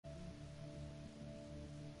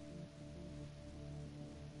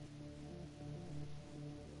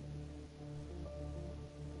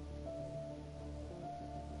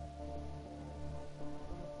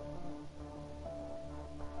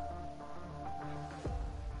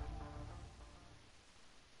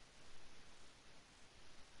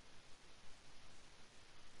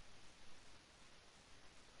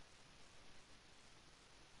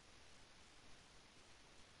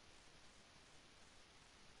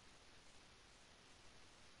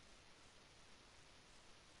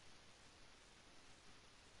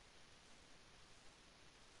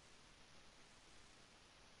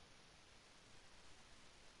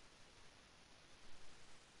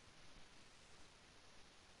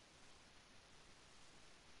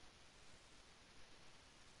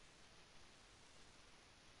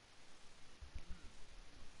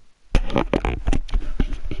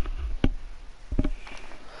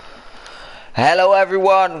Hello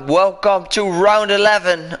everyone, welcome to round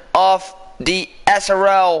 11 of the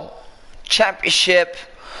SRL Championship.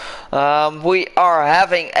 We are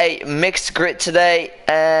having a mixed grid today,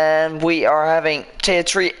 and we are having tier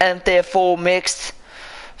 3 and tier 4 mixed.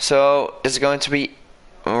 So it's going to be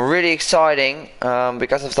really exciting.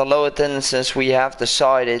 Because of the low attendances, we have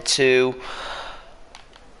decided to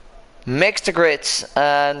mix the grids,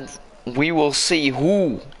 and we will see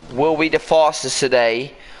who will be the fastest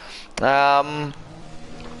today.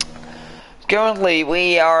 Currently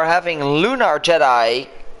we are having Lunar Jedi.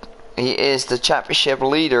 He is the championship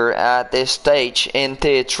leader at this stage in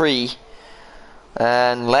tier 3,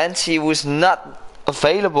 and Lancy, was not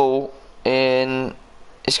available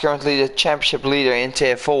is currently the championship leader in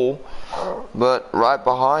tier 4, but right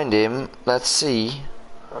behind him, let's see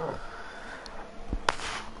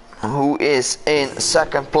who is in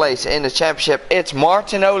second place in the championship. It's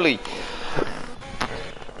Martinoli.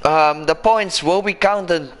 The points will be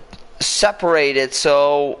counted separated,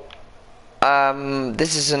 so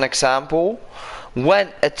this is an example.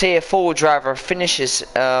 When a tier 4 driver finishes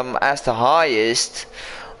as the highest,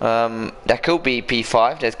 that could be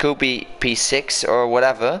P5, that could be P6 or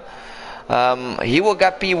whatever, he will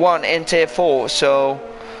get P1 in tier 4. So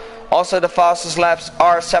also the fastest laps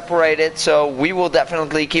are separated, so we will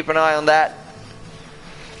definitely keep an eye on that.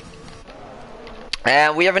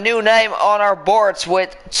 And we have a new name on our boards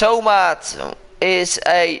with Tomat, is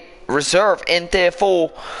a reserve in tier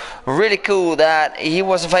 4. Really cool that he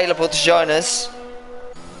was available to join us.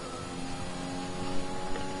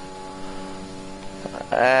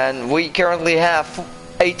 And we currently have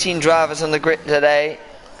 18 drivers on the grid today,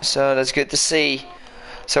 so that's good to see.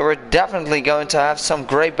 So we're definitely going to have some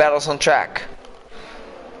great battles on track.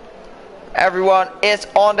 Everyone is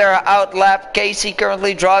on their out lap. Casey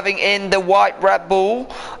currently driving in the white Red Bull.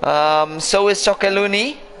 So is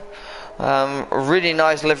Sokeluni. Really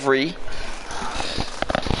nice livery.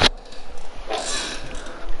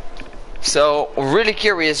 So really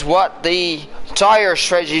curious what the tire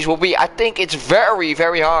strategies will be. I think it's very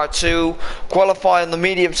hard to qualify on the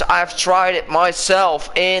mediums. I've tried it myself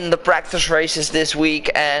in the practice races this week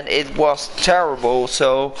and it was terrible.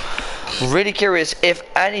 So really curious if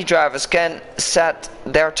any drivers can set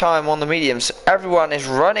their time on the mediums. Everyone is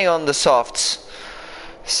running on the softs,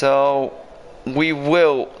 so we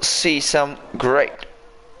will see some great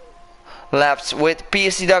laps with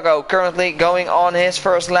PSD Duggo currently going on his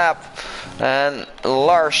first lap, and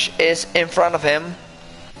Lars is in front of him,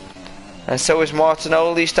 and so is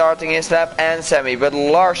Martinoli starting his lap, and Sammy, but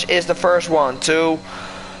Lars is the first one to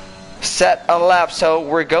set a lap, so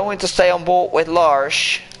we're going to stay on board with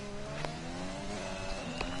Lars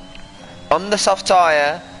on the soft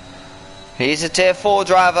tire. He's a tier 4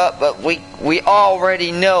 driver, but we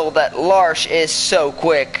already know that Lars is so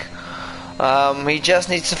quick. He just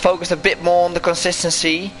needs to focus a bit more on the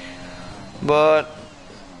consistency, but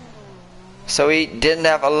so he didn't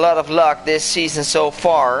have a lot of luck this season so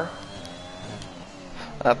far.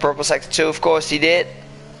 Purple sector 2, of course he did,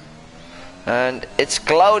 and it's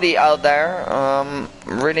cloudy out there.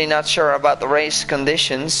 Really not sure about the race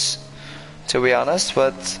conditions, to be honest,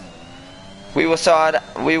 but we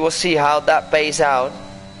will see how that pays out.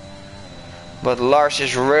 But Lars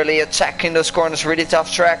is really attacking those corners. Really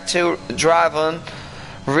tough track to drive on.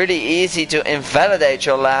 Really easy to invalidate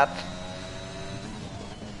your lap.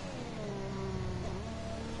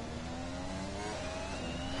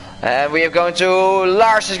 And we are going to...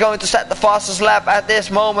 Lars is going to set the fastest lap at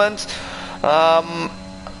this moment.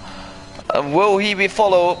 Will he be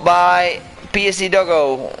followed by PSD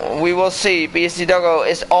Duggo? We will see. PSD Duggo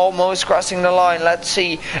is almost crossing the line. Let's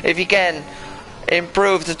see if he can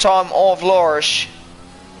improve the time of Lars.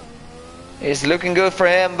 It's looking good for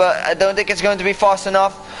him, but I don't think it's going to be fast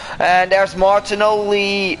enough. And there's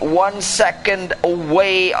Martinoli 1 second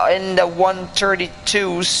away in the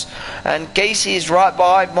 132s, and Casey is right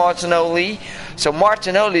behind Martinoli. So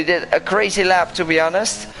Martinoli did a crazy lap, to be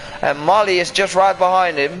honest, and Molly is just right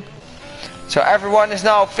behind him. So everyone is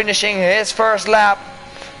now finishing his first lap,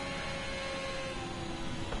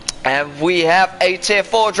 and we have a tier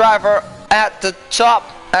 4 driver at the top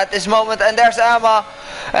at this moment, and there's Emma,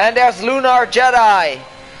 and there's Lunar Jedi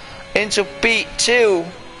into P2.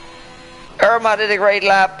 Irma did a great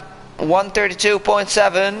lap,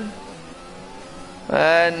 132.7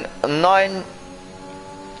 and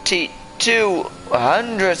 92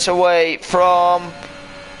 hundredths away from...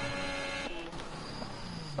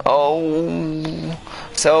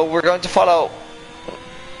 so we're going to follow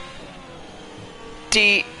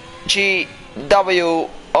TGW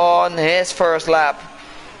on his first lap.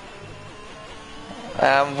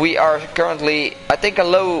 We are currently, I think a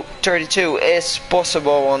low 32 is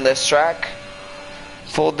possible on this track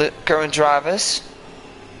for the current drivers.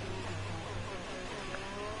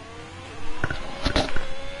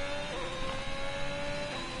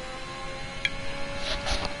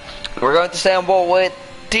 We're going to stay on board with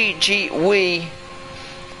DGW.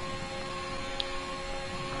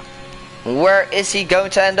 Where is he going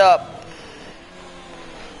to end up?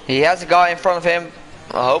 He has a guy in front of him.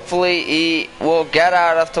 Hopefully he will get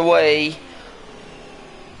out of the way.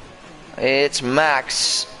 It's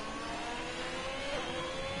Max.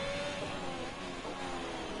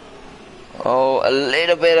 Oh, a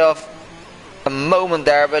little bit of a moment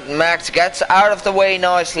there, but Max gets out of the way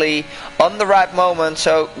nicely on the right moment,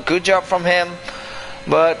 so good job from him.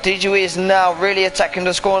 But DGW is now really attacking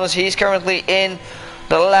those corners. He's currently in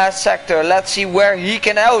the last sector. Let's see where he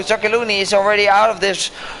can. Oh, Zakiluni is already out of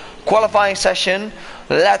this qualifying session.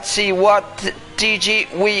 Let's see what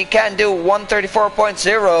DGW can do.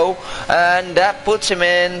 134.0, and that puts him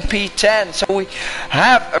in P10. So we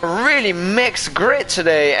have a really mixed grid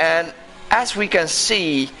today, and as we can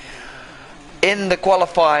see in the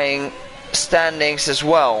qualifying standings as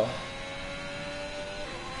well.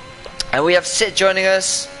 And we have Sid joining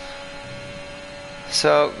us,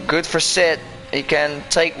 so good for Sid. He can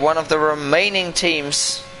take one of the remaining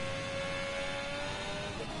teams.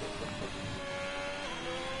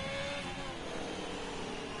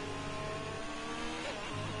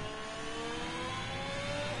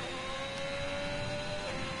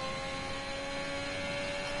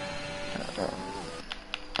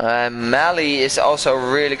 Mali is also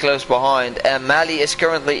really close behind, and Mali is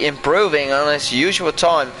currently improving on his usual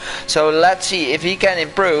time, so let's see if he can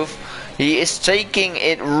improve. He is taking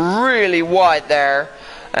it really wide there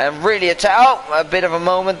and really a bit of a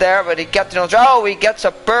moment there, but he kept it on track. Oh, he gets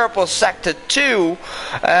a purple sector 2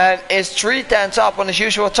 and is 3/10 up on his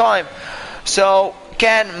usual time. So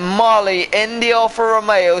can Mali in the Alfa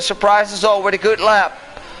Romeo surprise us all with a good lap?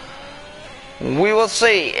 We will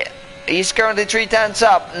see. He's currently 3/10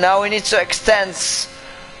 up. Now he needs to extend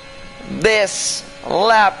this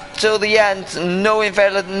lap till the end.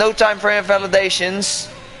 No time for invalidations.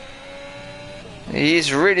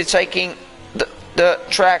 He's really taking the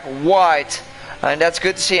track wide, and that's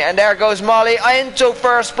good to see. And there goes Mali into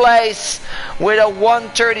first place with a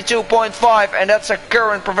 132.5, and that's a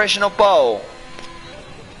current provisional pole.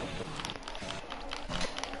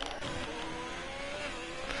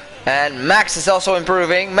 And Max is also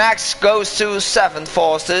improving. Max goes to 7th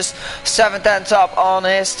fastest, 7/10 up on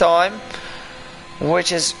his time,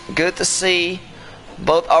 which is good to see.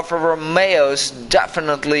 Both Alfa Romeos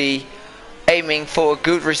definitely aiming for a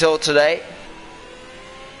good result today.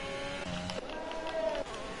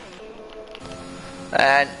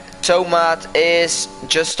 And Tomat is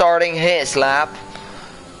just starting his lap,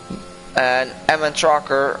 and Emmen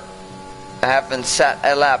Trucker haven't set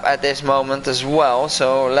a lap at this moment as well,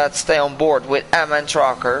 so let's stay on board with Emmen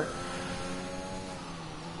Trucker.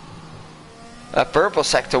 A purple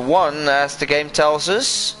sector 1 as the game tells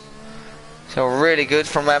us, so really good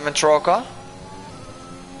from Emmen Trucker.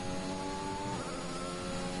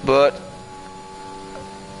 But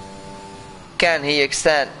can he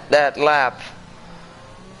extend that lap?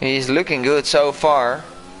 He's looking good so far.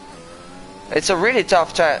 It's a really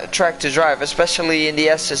tough track to drive, especially in the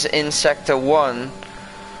S's in sector 1.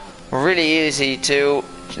 Really easy to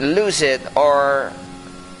lose it or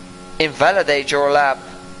invalidate your lap.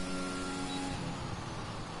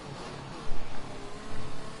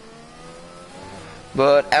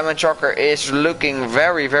 But Emmen Trucker is looking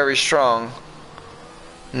very, very strong.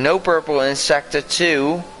 No purple in sector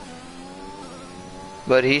 2,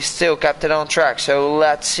 but he still kept it on track. So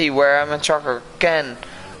let's see where Emmen Trucker can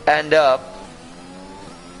end up.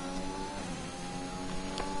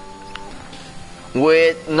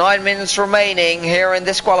 With 9 minutes remaining here in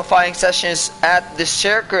this qualifying sessions at the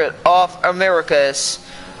Circuit of Americas.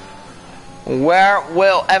 Where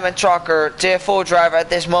will Emmen Trucker, tier 4 driver at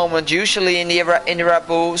this moment, usually in the Red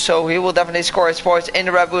Bull, so he will definitely score his points in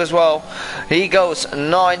the Red Bull as well. He goes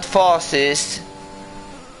 9th fastest.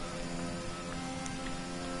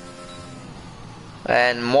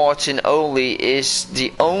 And Martin Oli is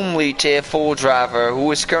the only tier 4 driver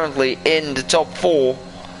who is currently in the top 4.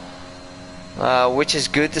 Which is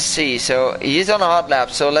good to see. So he's on a hot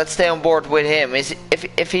lap, so let's stay on board with him.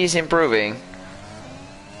 If he's improving.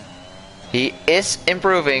 He is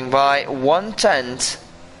improving by 1/10.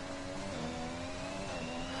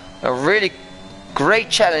 A really great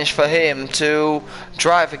challenge for him to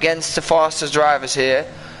drive against the fastest drivers here.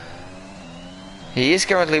 He is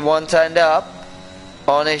currently 1/10 up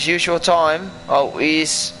on his usual time. Oh,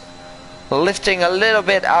 he's lifting a little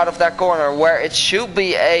bit out of that corner where it should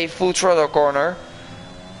be a full throttle corner.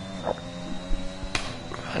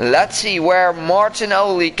 Let's see where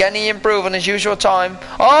Martinoli, can he improve on his usual time?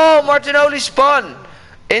 Oh, Martinoli spun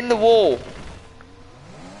in the wall.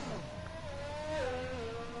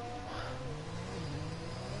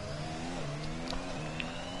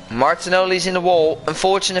 Martinoli's in the wall,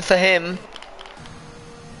 unfortunate for him.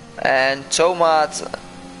 And Tomat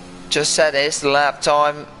just set his lap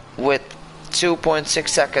time with 2.6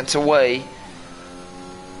 seconds away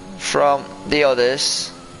from the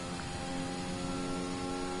others.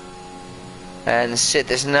 And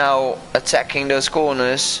Sid is now attacking those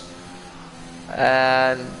corners.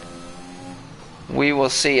 And we will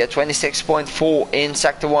see a 26.4 in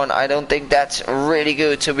sector 1. I don't think that's really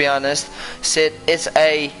good, to be honest. Sid is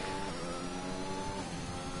a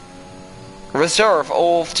reserve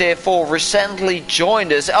of tier 4, recently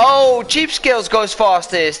joined us. Oh, Cheap Skills goes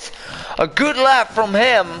fastest. A good lap from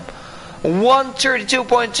him.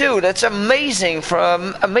 132.2. That's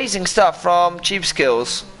amazing stuff from Cheap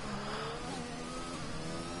Skills.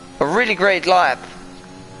 A really great lap.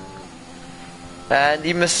 And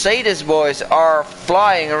the Mercedes boys are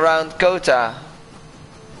flying around Kota.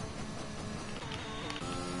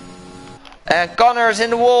 And Connor's in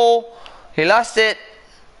the wall. He lost it.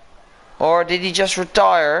 Or did he just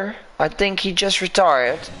retire? I think he just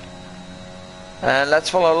retired. And let's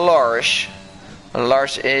follow Lars.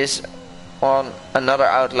 Lars is on another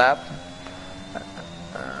outlap.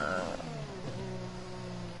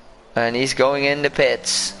 And he's going in the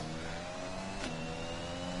pits.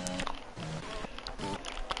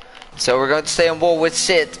 So we're going to stay on board with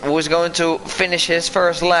Sid, who is going to finish his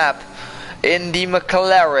first lap in the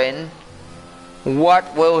McLaren.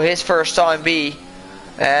 What will his first time be?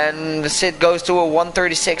 And Sid goes to a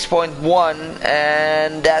 136.1,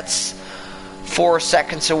 and that's 4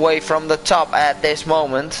 seconds away from the top at this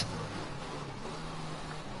moment.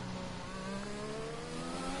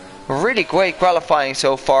 Really great qualifying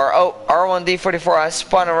so far. Oh, R1D44 has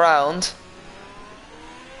spun around.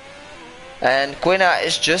 And Quina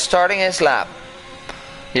is just starting his lap.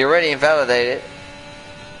 He already invalidated.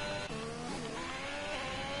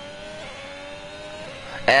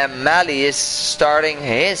 And Mali is starting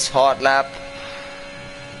his hot lap.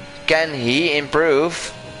 Can he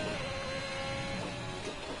improve?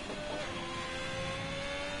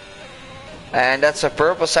 And that's a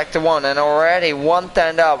purple sector 1, and already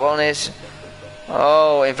 110 up on his...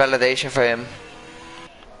 Oh, invalidation for him.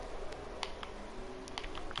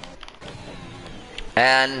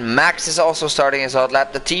 And Max is also starting his hot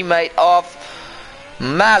lap, the teammate of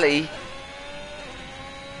Mali.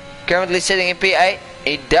 Currently sitting in P8.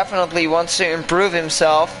 He definitely wants to improve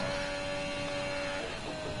himself.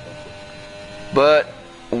 But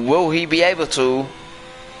will he be able to?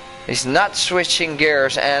 He's not switching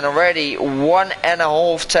gears, and already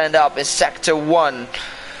 1.5 turned up in sector 1.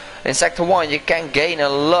 In sector 1 you can gain a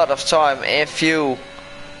lot of time if you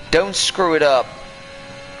don't screw it up.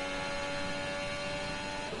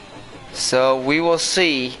 So we will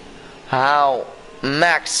see how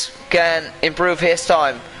Max can improve his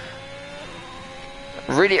time.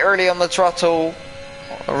 Really early on the throttle,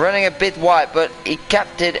 running a bit wide, but he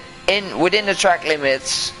kept it in within the track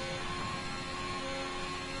limits.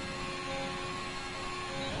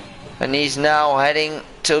 And he's now heading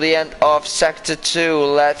to the end of sector 2.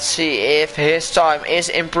 Let's see if his time is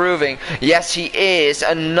improving. Yes, he is.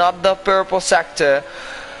 Another purple sector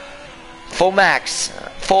for Max.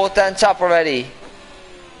 410 top already.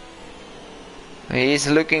 He's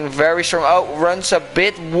looking very strong. Oh, runs a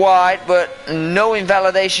bit wide, but no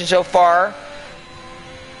invalidation so far.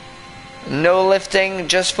 No lifting,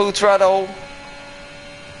 just full throttle.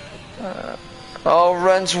 Oh,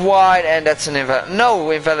 runs wide, and that's an invalidation.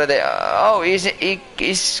 Oh,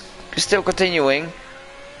 he's still continuing.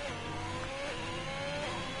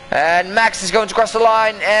 And Max is going to cross the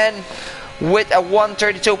line, and with a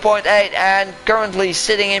 132.8, and currently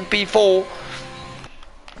sitting in P4.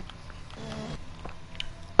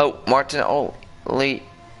 Oh, Martinoli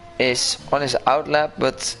is on his outlap,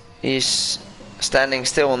 but he's standing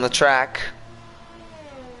still on the track.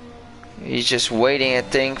 He's just waiting, I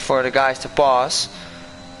think, for the guys to pass.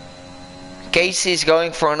 Casey's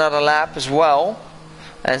going for another lap as well.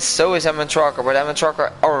 And so is Emmett Trucker, but Emmett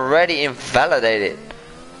Trucker already invalidated.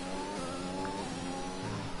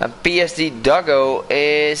 And PSD Duggo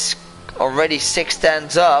is already 6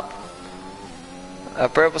 tenths up. A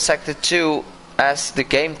purple sector 2 as the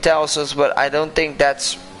game tells us, but I don't think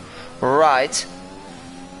that's right.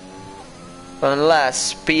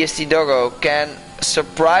 Unless PSD Duggo can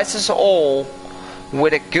surprise us all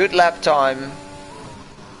with a good lap time.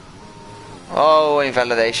 Oh,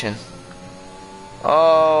 invalidation.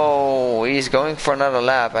 Oh, he's going for another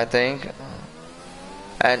lap, I think.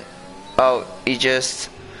 And oh, he just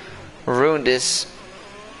ruined this.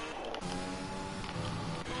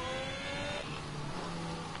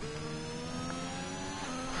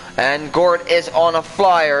 And Gord is on a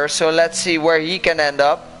flyer, so let's see where he can end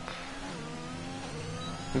up.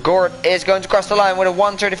 Gord is going to cross the line with a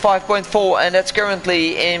 1:35.4, and that's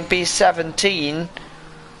currently in P17.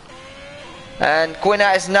 And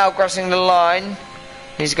Quina is now crossing the line.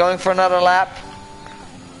 He's going for another lap.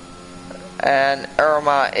 And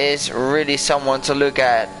Irma is really someone to look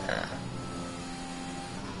at.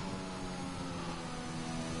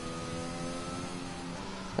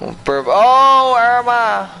 Oh,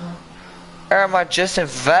 Irma! Irma just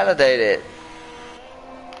invalidated.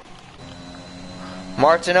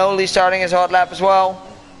 Martinoli starting his hot lap as well.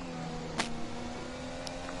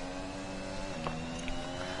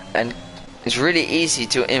 And it's really easy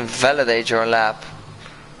to invalidate your lap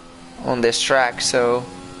on this track, so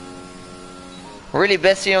really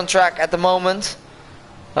busy on track at the moment.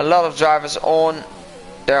 A lot of drivers on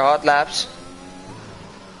their hot laps.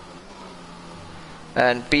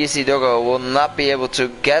 And PC Doggo will not be able to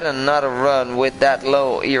get another run with that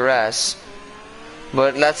low ERS.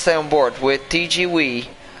 But let's stay on board with TGW.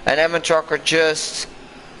 And Emmett Trucker just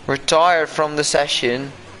retired from the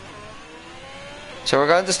session. So we're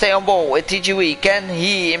going to stay on board with TGW. Can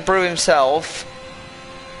he improve himself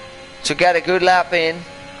to get a good lap in?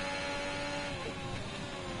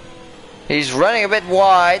 He's running a bit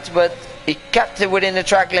wide, but he kept it within the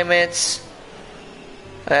track limits.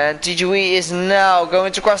 And TGW is now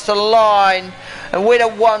going to cross the line, and with a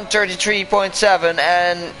 1:33.7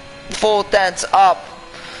 and 4/10 up,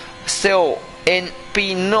 still in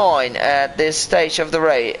P9 at this stage of the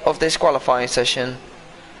race, of this qualifying session.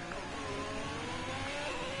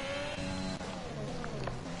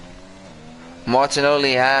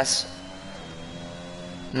 Martinoli has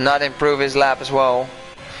not improved his lap as well,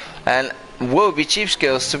 and will be Cheap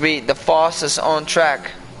Skills to be the fastest on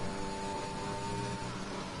track.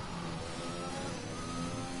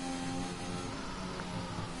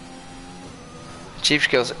 Cheap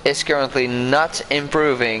Skills is currently not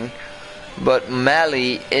improving, but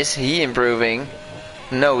Mally, is he improving?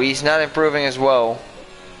 No, he's not improving as well.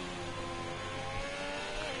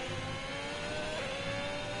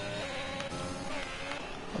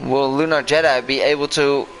 Will Lunar Jedi be able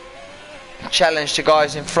to challenge the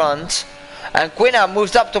guys in front? And Quina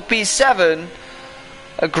moves up to P7.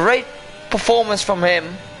 A great performance from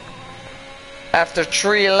him after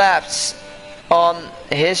 3 laps on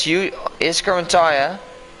his current tire.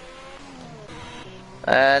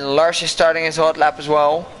 And Lars is starting his hot lap as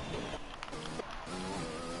well.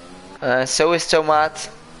 So is Tomat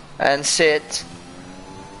and Sid.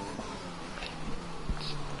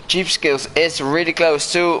 Cheap Skills is really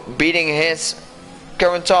close to beating his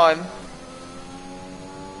current time,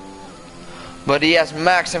 but he has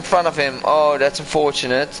Max in front of him. Oh, that's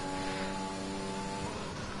unfortunate.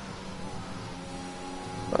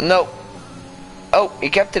 No. Oh, he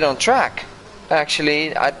kept it on track.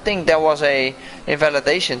 Actually, I think that was a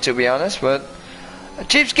invalidation, to be honest, but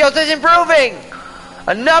Cheap Skills is improving!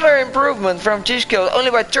 Another improvement from Cheap Skills,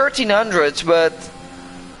 only by 1300s, but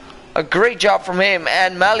a great job from him.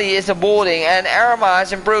 And Mally is aboarding, and Arama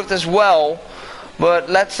has improved as well. But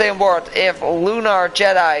let's stay on board. If Lunar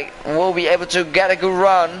Jedi will be able to get a good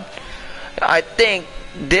run, I think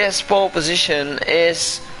this pole position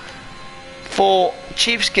is for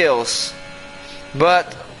Cheap Skills.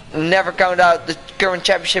 But never count out the current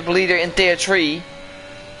championship leader in tier 3.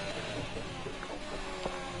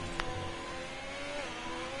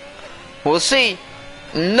 We'll see.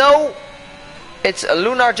 No, it's a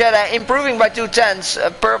Lunar Jedi improving by 2/10,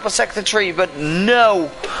 purple sector 3, but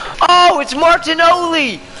no. Oh, it's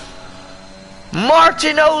Martinoli!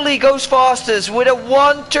 Martinoli goes fastest with a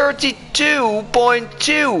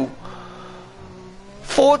 1:32.2.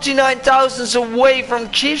 49 thousandths away from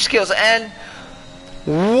Cheap Skills, and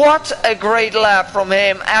what a great lap from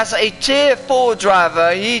him as a tier 4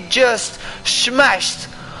 driver. He just smashed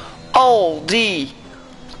all the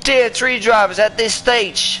tier 3 drivers at this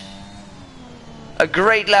stage. A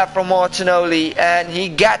great lap from Martinoli, and he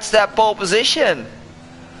gets that pole position.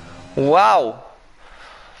 Wow.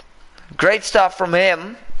 Great stuff from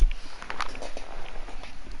him.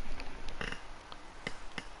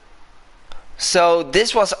 So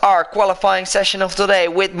this was our qualifying session of today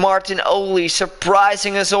with Martinoli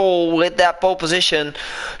surprising us all with that pole position.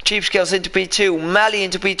 Cheap Skills into P2, Mally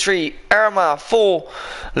into P3, Irma 4,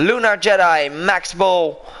 Lunar Jedi, Max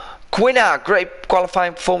Ball, Quina, great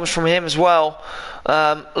qualifying performance from him as well.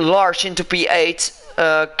 Lars into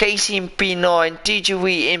P8, Casey in P9,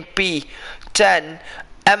 TGV in P10,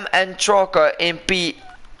 MN Trocker in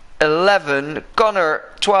P11, Connor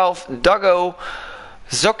 12, Dago,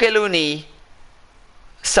 Zokeluni,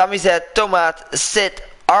 Samizet, Tomat, Sid,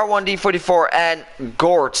 R1D44 and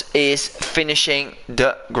Gord is finishing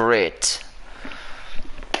the grid.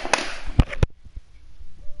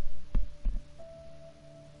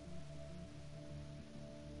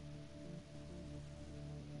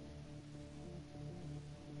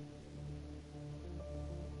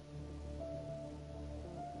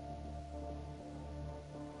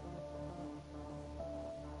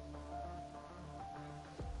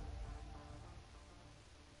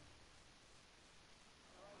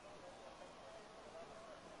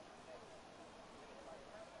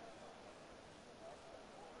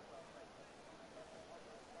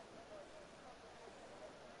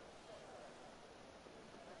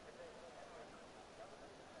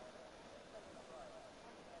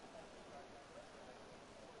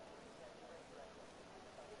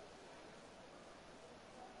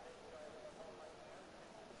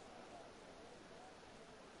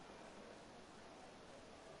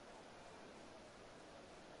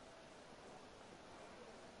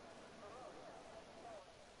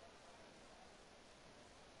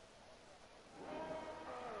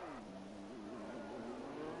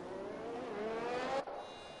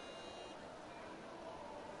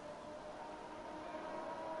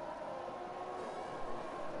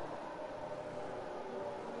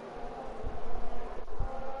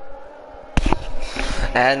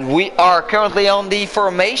 And we are currently on the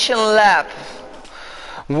formation lap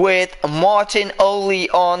with Martin Oli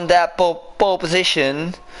on that pole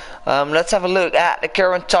position. Let's have a look at the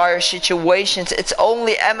current tire situations. It's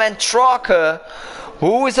only MN Tracker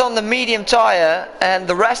who is on the medium tire and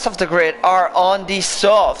the rest of the grid are on the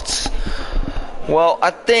softs. Well,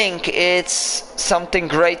 I think it's something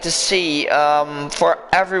great to see for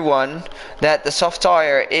everyone that the soft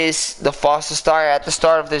tire is the fastest tire at the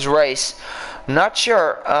start of this race. Not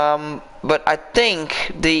sure, but I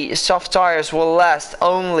think the soft tires will last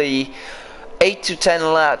only 8 to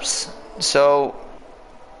 10 laps. So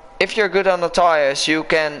if you're good on the tires, you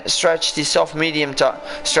can stretch the soft medium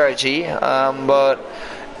strategy, but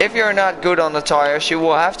if you're not good on the tires, you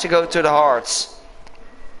will have to go to the hards,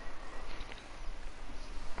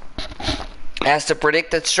 as the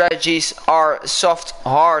predicted strategies are soft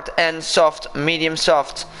hard and soft medium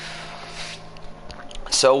soft.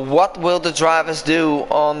 So what will the drivers do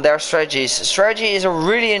on their strategies? Strategy is a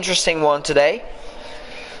really interesting one today.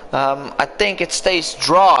 I think it stays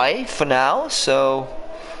dry for now, so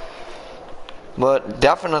but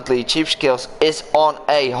definitely Cheap Skills is on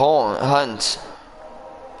a hunt.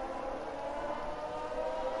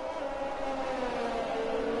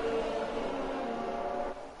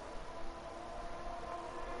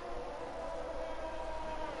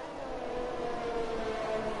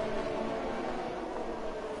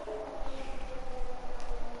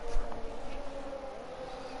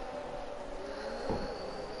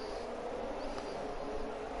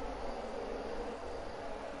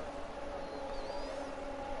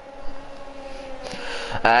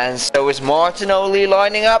 And so is Martin Oli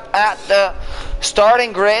lining up at the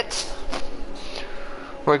starting grid.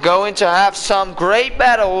 We're going to have some great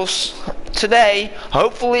battles today.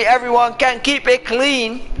 Hopefully everyone can keep it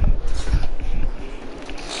clean.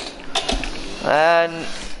 And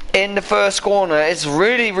in the first corner it's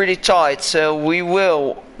really tight, so we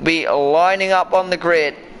will be lining up on the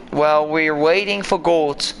grid while we're waiting for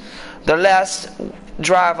Gold, the last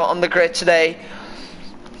driver on the grid today.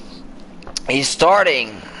 He's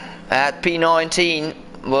starting at P19,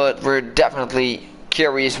 but we're definitely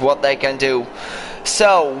curious what they can do.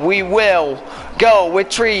 So we will go with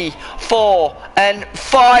 3, 4 and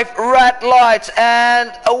 5 red lights,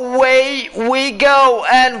 and away we go.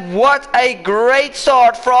 And what a great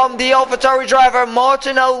start from the AlphaTauri driver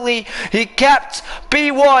Martin Oli. He kept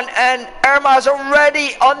P1 and Irma's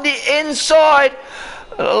already on the inside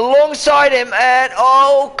alongside him, and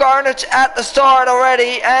oh, carnage at the start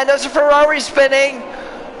already, and there's a Ferrari spinning.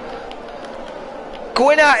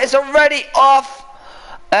 Quina is already off,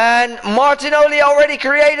 and Martin Oli already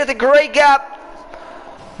created a great gap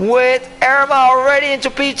with Irma already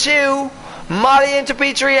into P2, Mali into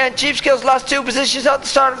P3, and Cheap Skills lost 2 positions at the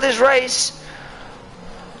start of this race.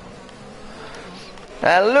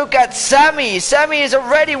 And look at Sammy. Sammy is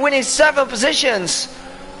already winning 7 positions.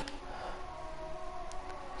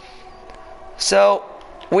 So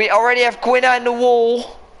we already have Quina in the wall,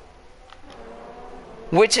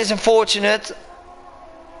 which is unfortunate.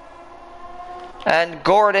 And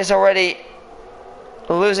Gord is already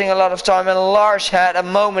losing a lot of time, and Lars had a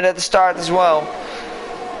moment at the start as well.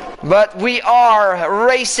 But we are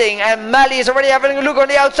racing, and Mally is already having a look on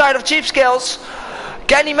the outside of Cheap Skills.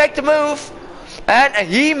 Can he make the move? And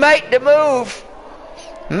he made the move.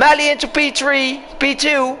 Mally into P3,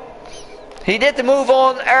 P2. He did the move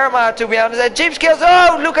on Irma, to be honest. And Cheap Skills,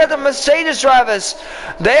 oh, look at the Mercedes drivers.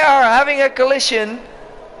 They are having a collision.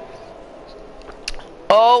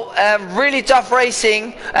 Oh, really tough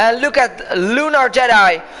racing. And look at Lunar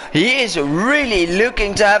Jedi. He is really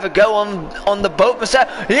looking to have a go on the boat.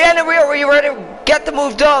 Yeah, and we already get the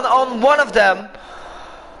move done on one of them.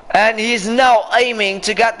 And he's now aiming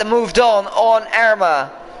to get the move done on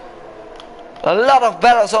Irma. A lot of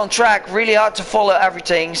battles on track. Really hard to follow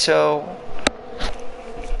everything. So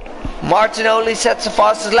Martin only sets the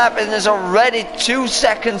fastest lap and is already 2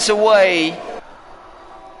 seconds away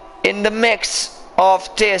in the mix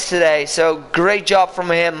of tiers today. So great job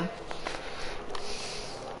from him.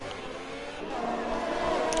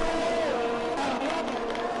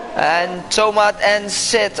 And Tomat and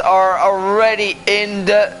Sid are already in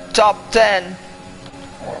the top 10.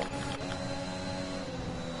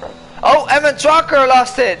 Oh, Evan Trucker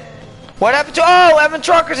lost it. What happened to... Oh, Evan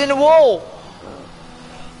Trucker's in the wall.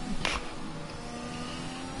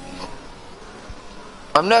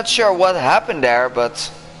 I'm not sure what happened there,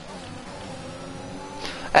 but...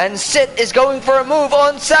 And Sid is going for a move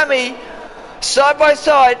on Sammy. Side by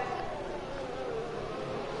side.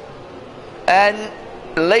 And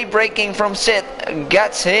late braking from Sid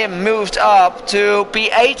gets him moved up to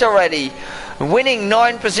P8 already. Winning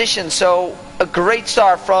 9 positions, so a great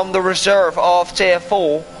start from the reserve of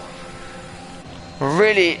TF4.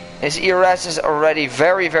 Really, his ERS is already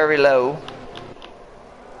very, very low.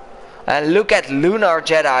 And look at Lunar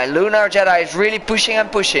Jedi. Lunar Jedi is really pushing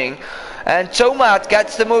and pushing. And Tomat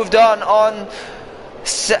gets the move done on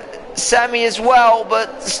Sammy as well,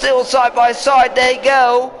 but still side by side they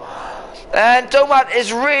go. And Tomat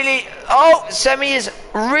is really... Oh, Sammy is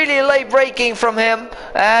really late braking from him.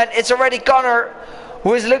 And it's already Connor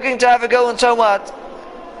who is looking to have a go on Tomat.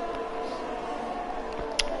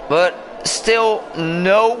 But still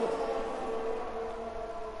no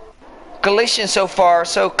collision so far.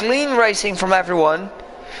 So clean racing from everyone.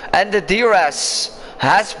 And the DRS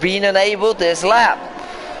has been enabled this lap.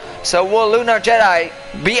 So will Lunar Jedi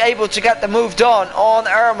be able to get the move done on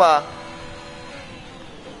Irma?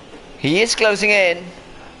 He is closing in,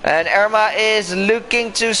 and Irma is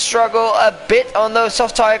looking to struggle a bit on the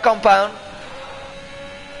soft tire compound.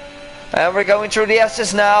 And we're going through the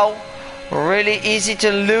S's now. Really easy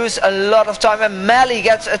to lose a lot of time, and Mally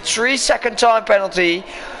gets a 3-second time penalty.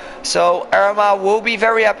 So Irma will be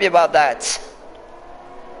very happy about that.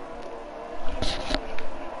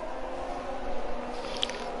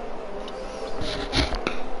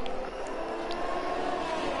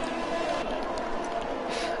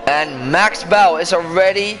 And Max Bell is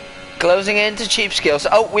already closing into Cheap Skills.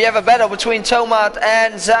 Oh, we have a battle between Tomat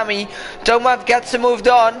and Zami. Tomat gets the move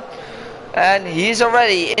done. And he's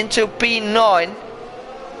already into P9.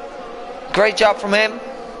 Great job from him.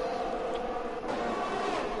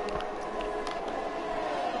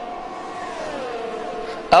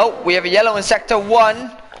 Oh, we have a yellow in sector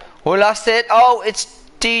 1. Who lost it? Oh, it's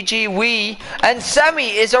TG Wee. And Sammy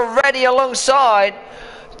is already alongside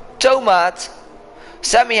Tomat.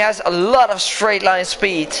 Sammy has a lot of straight line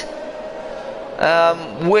speed,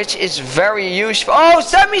 which is very useful. Oh,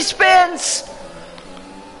 Sammy spins!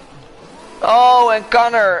 Oh, and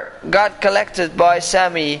Connor got collected by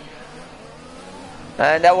Sammy.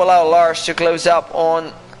 And that will allow Lars to close up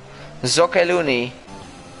on Zokeluni.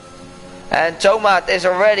 And Tomat is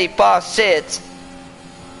already past Sid.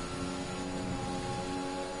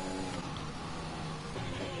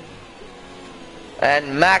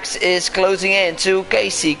 And Max is closing in to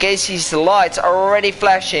Casey. Casey's lights are already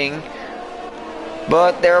flashing.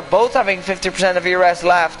 But they're both having 50% of ERS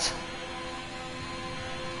left.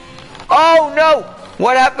 Oh no!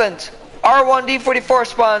 What happened? R1D44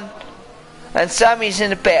 spun. And Sammy's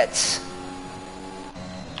in the pits.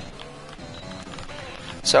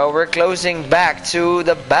 So we're closing back to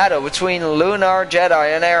the battle between Lunar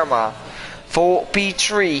Jedi and Irma for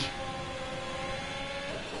P3.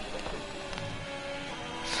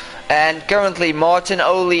 And currently Martin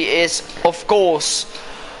Oli is of course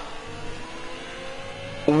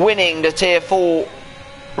winning the tier 4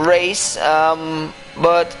 race,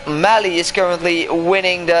 but Mally is currently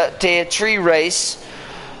winning the tier 3 race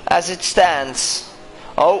as it stands.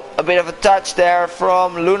 Oh, a bit of a touch there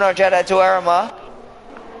from Lunar Jedi to Irma.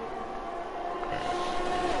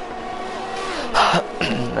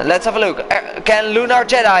 Let's have a look. Can Lunar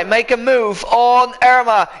Jedi make a move on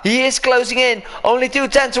Irma? He is closing in. Only 2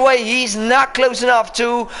 tenths away. He's not close enough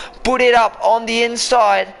to put it up on the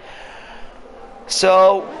inside.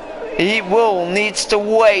 So he will needs to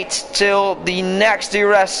wait till the next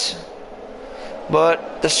DRS.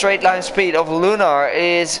 But the straight line speed of Lunar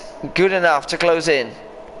is good enough to close in.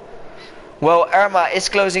 Well, Irma is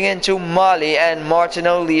closing in to Mali, and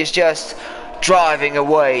Martinoli is just driving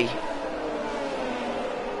away.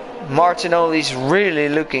 Martinoli's really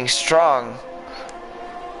looking strong.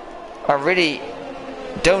 I really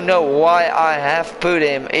don't know why I have put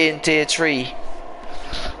him in tier 3,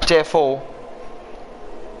 tier 4.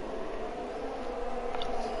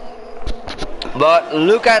 But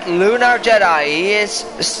look at Lunar Jedi. He is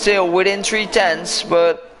still within 3 tenths,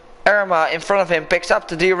 but Irma in front of him picks up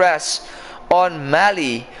the DRS on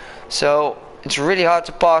Mali. So it's really hard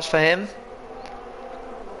to pass for him.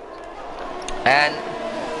 And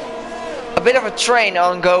a bit of a train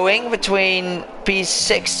ongoing between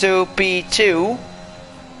P6 to P2.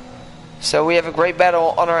 So we have a great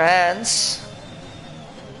battle on our hands.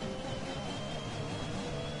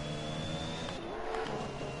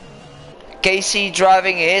 Casey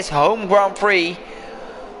driving his home Grand Prix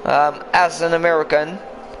as an American.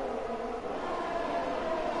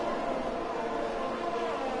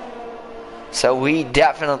 So he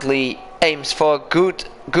definitely aims for a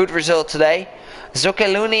good result today.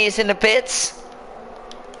 Zucchelluni is in the pits.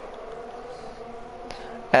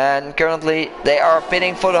 And currently they are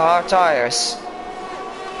pitting for the hard tires.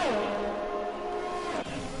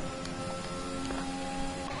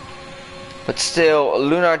 But still,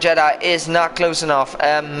 Lunar Jedi is not close enough.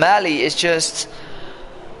 And Mali is just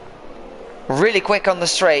really quick on the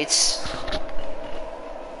straights.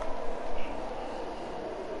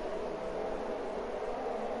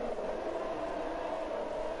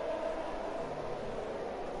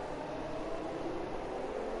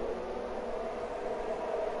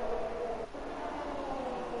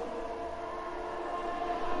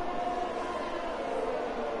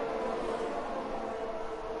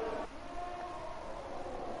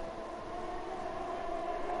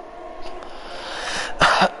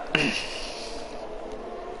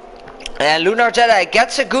 And Lunar Jedi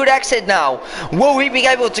gets a good exit now. Will he be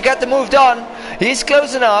able to get the move done? He's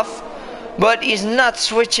close enough, but he's not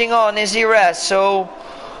switching on his ERS, so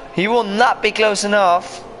he will not be close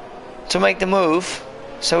enough to make the move.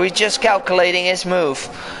 So he's just calculating his move.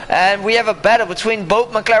 And we have a battle between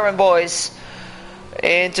both McLaren boys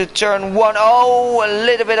into turn 1. Oh, a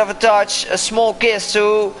little bit of a touch, a small kiss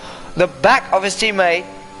to the back of his teammate.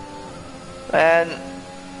 And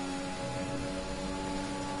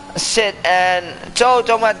Sid and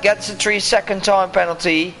Tomat gets a 3-second time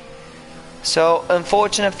penalty. So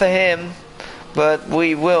unfortunate for him, but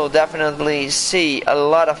we will definitely see a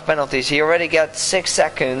lot of penalties. He already got 6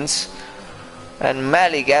 seconds, and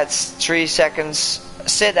Mali gets 3 seconds.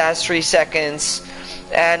 Sid has 3 seconds,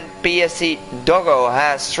 and PSC Doggo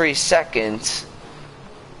has 3 seconds.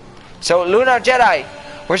 So Lunar Jedi,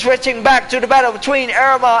 we're switching back to the battle between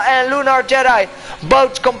Irma and Lunar Jedi.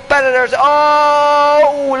 Both competitors.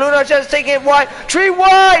 Oh, Lunar Jedi is taking it wide. 3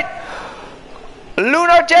 wide.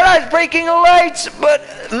 Lunar Jedi is breaking the lights, but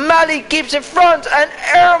Mali keeps in front, and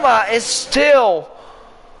Irma is still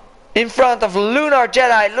in front of Lunar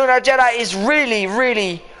Jedi. Lunar Jedi is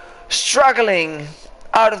really struggling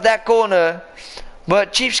out of that corner,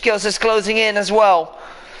 but Cheap Skills is closing in as well.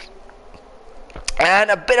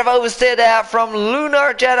 And a bit of oversteer there from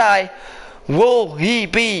Lunar Jedi. Will he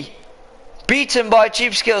be beaten by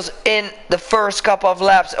Cheap Skills in the first couple of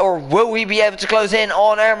laps, or will he be able to close in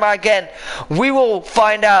on Irma again? We will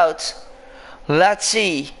find out. Let's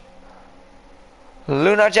see.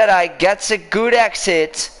 Lunar Jedi gets a good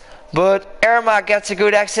exit, but Irma gets a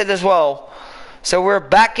good exit as well. So we're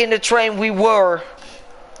back in the train we were.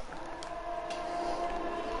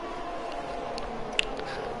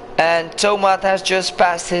 And Tomat has just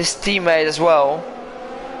passed his teammate as well.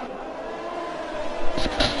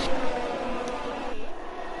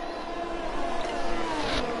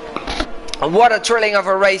 What a thrilling of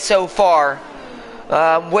a race so far,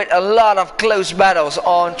 with a lot of close battles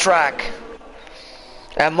on track.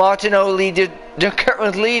 And Martinoli, the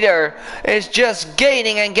current leader, is just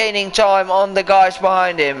gaining and gaining time on the guys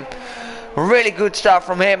behind him. Really good stuff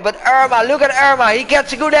from him. But Irma, look at Irma, he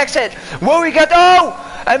gets a good exit. Will he get, oh!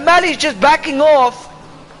 And Mali's just backing off.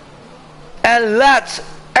 And let's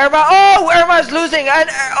Irma, oh, Irma is losing. And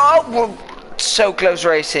oh, so close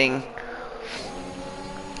racing.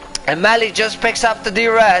 And Mali just picks up the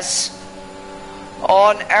DRS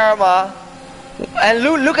on Irma. And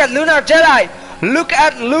look at Lunar Jedi. Look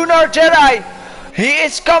at Lunar Jedi. He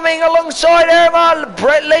is coming alongside Irma,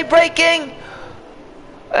 late braking.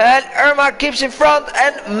 And Irma keeps in front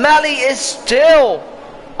and Mali is still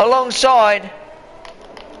alongside.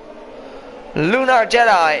 Lunar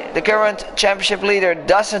Jedi, the current championship leader,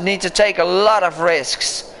 doesn't need to take a lot of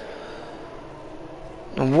risks.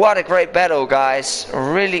 What a great battle, guys.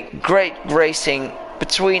 Really great racing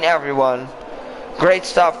between everyone. Great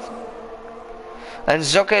stuff. And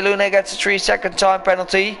Zoke Lune gets a 3-second time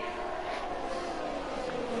penalty.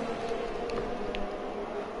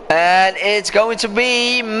 And it's going to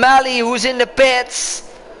be Mali who's in the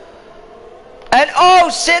pits. And oh,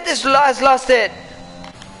 Sid has lost it.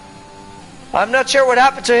 I'm not sure what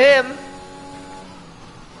happened to him.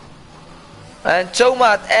 And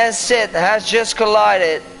Tomat and Sid has just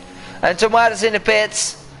collided. And Tomat is in the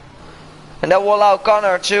pits. And that will allow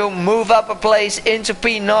Connor to move up a place into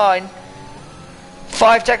P9.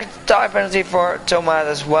 5-second time penalty for Tomat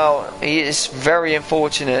as well. He is very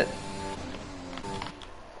unfortunate.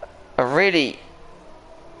 A really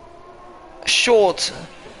short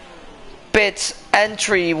pit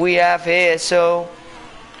entry we have here, so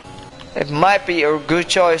it might be a good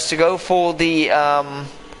choice to go for the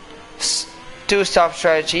 2-stop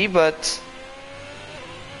strategy, but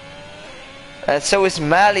and so is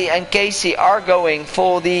Mali and Casey are going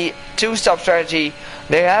for the 2-stop strategy.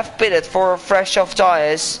 They have pitted for fresh off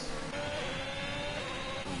tires.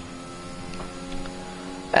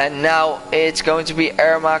 And now it's going to be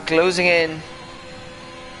Irma closing in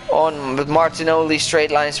on with Martinoli straight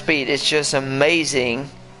line speed. It's just amazing.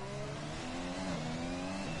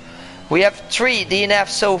 We have 3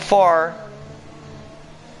 DNFs so far.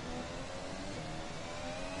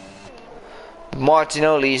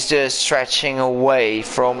 Martinoli is just stretching away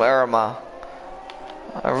from Irma.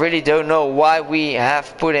 I really don't know why we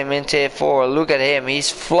have put him in tier 4. Look at him, he's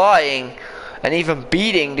flying and even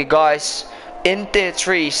beating the guys in tier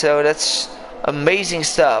 3, so that's amazing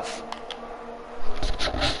stuff.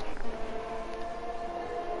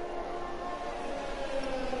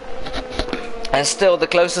 And still the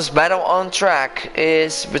closest battle on track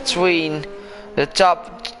is between the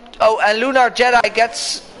top. Oh, and Lunar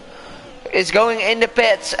Jedi is going in the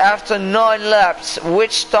pits after 9 laps.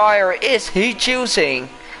 Which tire is he choosing?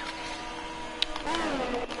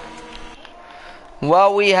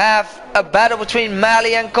 Well, we have a battle between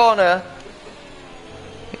Mali and Connor.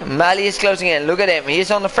 Mali is closing in. Look at him. He is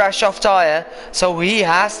on the fresh off tire, so he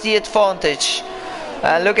has the advantage.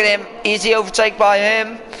 Look at him. Easy overtake by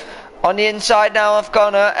him. On the inside now of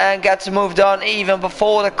Connor and gets moved on even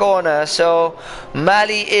before the corner. So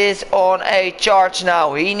Mali is on a charge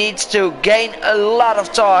now. He needs to gain a lot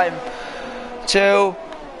of time to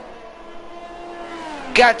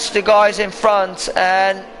catch the guys in front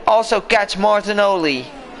and also catch Martinoli,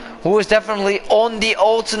 who is definitely on the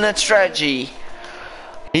alternate strategy.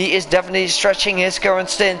 He is definitely stretching his current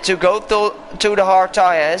stint to go to the hard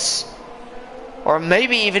tires, or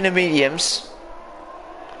maybe even the mediums.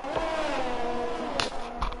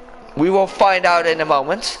 We will find out in a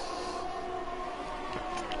moment.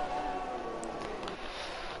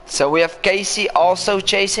 So we have Casey also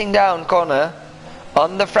chasing down Connor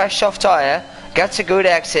on the fresh off tire. Gets a good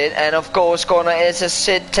exit, and of course Connor is a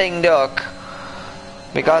sitting duck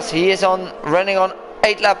because he is running on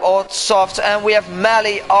 8 lap odd soft. And we have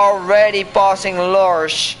Mali already passing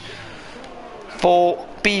Lars for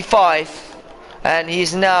P5, and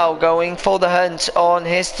he's now going for the hunt on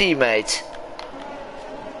his teammate.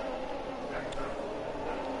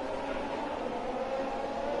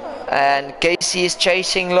 And Casey is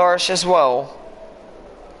chasing Lars as well.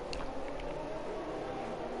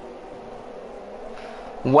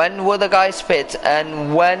 When will the guys pit?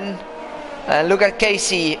 And when? And look at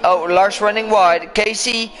Casey. Oh, Lars running wide.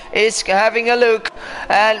 Casey is having a look.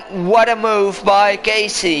 And what a move by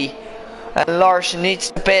Casey. And Lars needs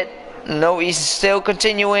to pit. No, he's still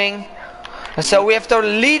continuing. And so we have the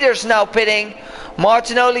leaders now pitting.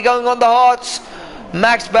 Martinoli going on the hards.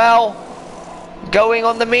 Max Bell going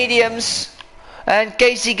on the mediums, and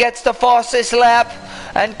Casey gets the fastest lap,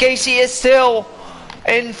 and Casey is still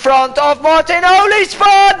in front of Martin. Holy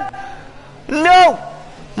spun! No!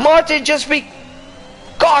 Martin, just be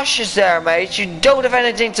cautious there, mate. You don't have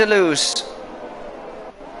anything to lose.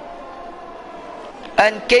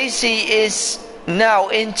 And Casey is now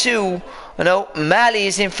into, Mali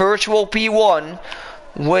is in virtual P1,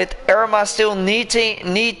 with Irma still need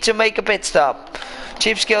to make a pit stop.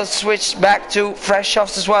 Cheap Skills switched back to fresh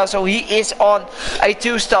softs as well, so he is on a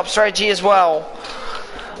 2-stop strategy as well.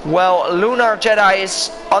 Well, Lunar Jedi is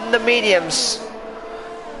on the mediums.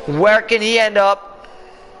 Where can he end up?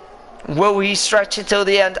 Will he stretch it till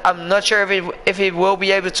the end? I'm not sure if he will be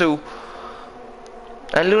able to.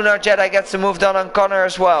 And Lunar Jedi gets the move done on Connor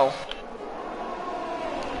as well.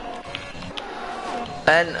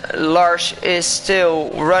 And Lars is still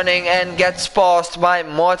running and gets passed by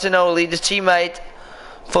Martinoli, the teammate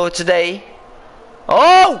for today.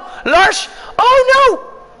 Oh! Lars! Oh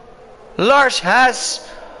no! Lars has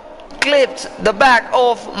clipped the back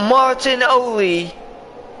of Martinoli,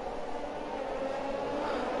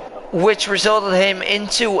 which resulted him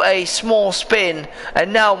into a small spin.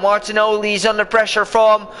 And now Martinoli is under pressure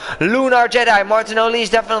from Lunar Jedi. Martinoli is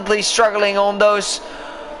definitely struggling on those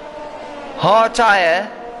hard tire.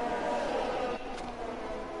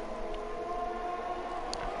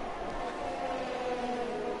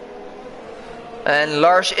 And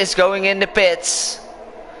Lars is going in the pits.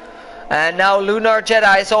 And now Lunar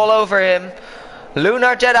Jedi is all over him.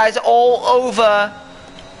 Lunar Jedi is all over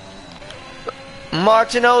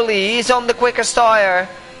Martinoli. He's on the quickest tire.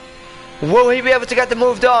 Will he be able to get the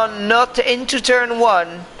move done? Not into turn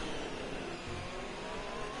 1.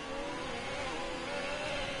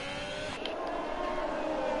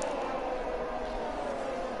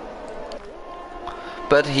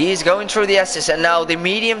 But he's going through the S's, and now the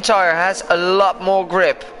medium tire has a lot more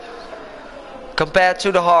grip compared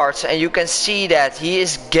to the hards, and you can see that he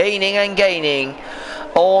is gaining and gaining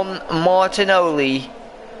on Martinoli.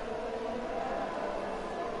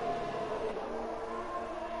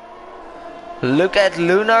 Look at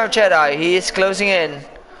Lunar Jedi, he is closing in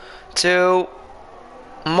to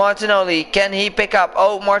Martinoli. Can he pick up?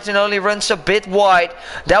 Oh, Martinoli runs a bit wide.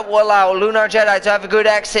 That will allow Lunar Jedi to have a good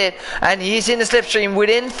exit, and he's in the slipstream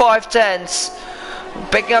within 5/10.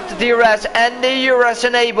 Picking up the DRS, and the DRS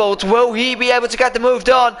enabled. Will he be able to get the move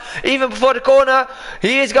done even before the corner?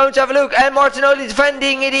 He is going to have a look, and Martinoli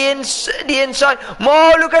defending the inside.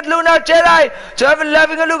 More, look at Lunar Jedi to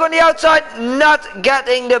having a look on the outside, not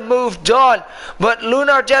getting the move done. But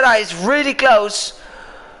Lunar Jedi is really close.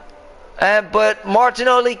 But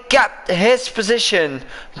Martinoli kept his position.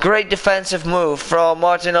 Great defensive move from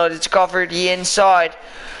Martinoli to cover the inside.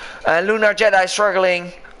 And Lunar Jedi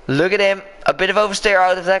struggling. Look at him. A bit of oversteer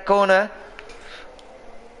out of that corner.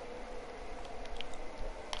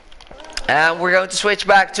 And we're going to switch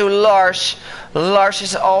back to Lars. Lars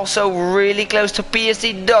is also really close to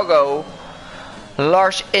PSD Doggo.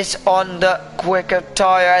 Lars is on the quicker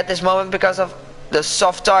tire at this moment because of the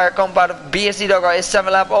soft tire compound of PSD Doggo is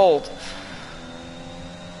 7 lap old.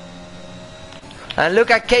 And look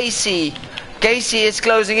at Casey. Casey is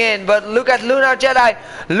closing in, but look at Lunar Jedi.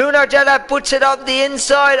 Lunar Jedi puts it on the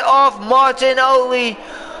inside of Martinoli.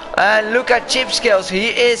 And look at Chip Skills. He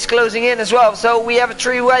is closing in as well. So we have a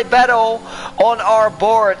three-way battle on our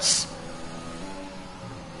boards.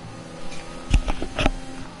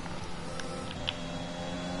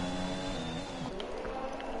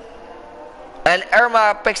 And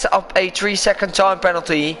Irma picks up a 3-second time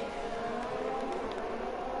penalty.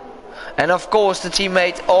 And of course the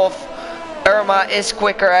teammate of Irma is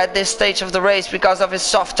quicker at this stage of the race because of his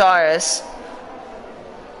soft tires.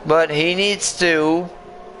 But he needs to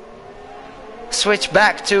switch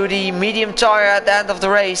back to the medium tire at the end of the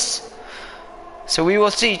race. So we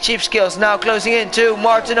will see Cheap Skills now closing in to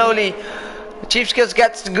Martinoli. Cheap Skills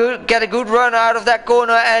get a good run out of that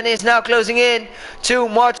corner and is now closing in to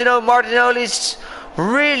Martinoli. Martinoli's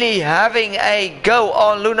really having a go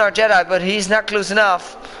on Lunar Jedi, but he's not close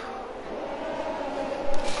enough.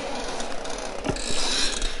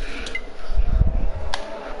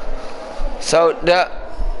 So the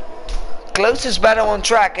closest battle on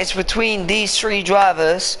track is between these three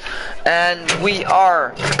drivers, and we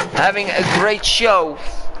are having a great show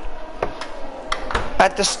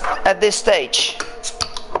at this stage.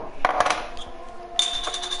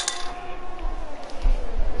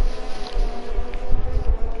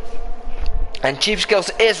 And Cheap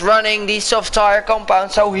Skills is running the soft tire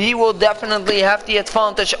compound, so he will definitely have the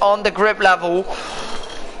advantage on the grip level.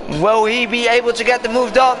 Will he be able to get the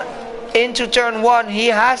move done into turn 1? He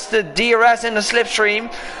has the DRS in the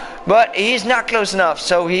slipstream, but he's not close enough,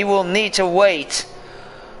 so he will need to wait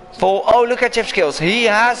for... Oh, look at Chip Skills. He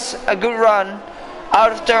has a good run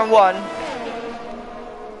out of turn 1.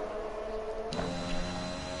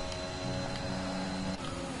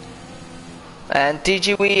 And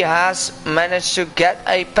TGW has managed to get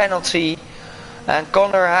a penalty, and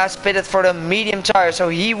Connor has pitted for the medium tire, so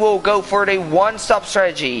he will go for the one-stop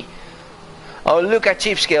strategy. Oh, look at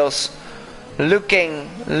Cheap Skills. Looking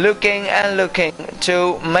and looking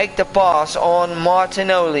to make the pass on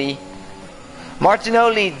Martinoli.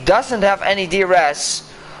 Martinoli doesn't have any DRS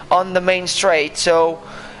on the main straight, so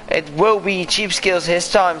it will be Cheap Skills his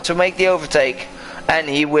time to make the overtake, and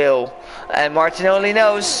he will. And Martinoli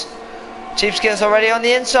knows. Cheap Skills already on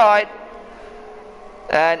the inside,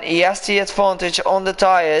 and he has the advantage on the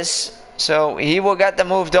tires, so he will get them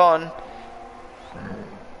moved on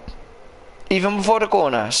even before the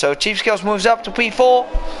corner. So Cheap Skills moves up to P4,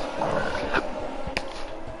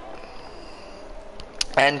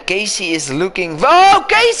 and Casey is looking. Oh,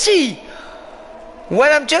 Casey!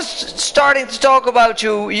 When I'm just starting to talk about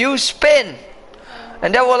you, you spin,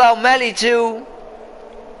 and that will allow Melly to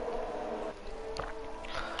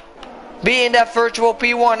be in that virtual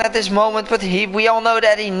P1 at this moment, but we all know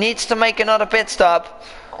that he needs to make another pit stop.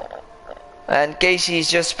 And Casey is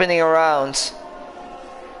just spinning around.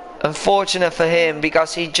 Unfortunate for him,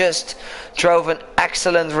 because he just drove an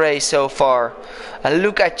excellent race so far. And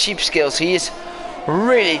look at Cheap Skills, he is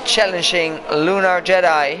really challenging Lunar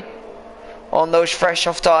Jedi on those fresh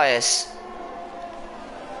off tires.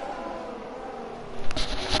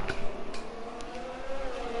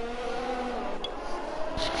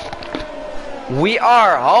 We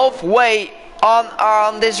are halfway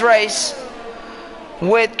on this race,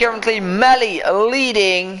 with currently Melly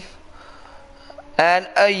leading and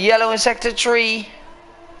a yellow in sector 3.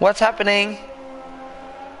 What's happening?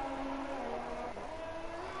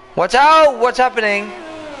 What's happening?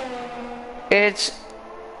 It's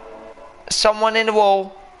someone in the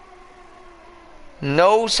wall.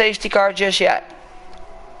 No safety car just yet.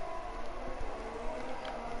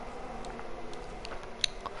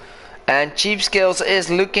 And Cheap Skills is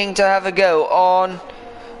looking to have a go on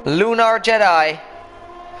Lunar Jedi,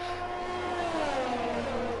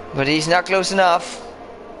 but he's not close enough.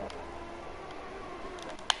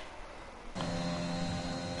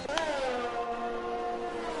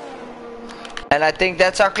 And I think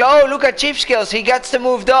that's our oh, look at Cheap Skills, he gets the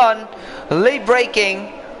move done. Late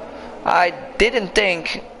braking. I didn't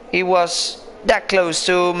think he was that close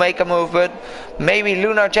to make a move, but maybe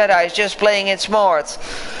Lunar Jedi is just playing it smart,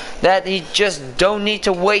 that he just don't need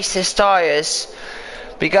to waste his tires,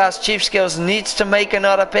 because Cheap Skills needs to make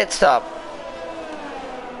another pit stop.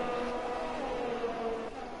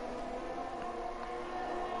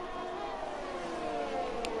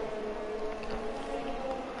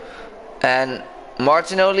 And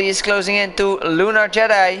Martinoli is closing into Lunar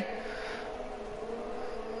Jedi.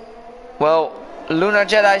 Well, Lunar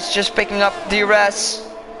Jedi is just picking up DRS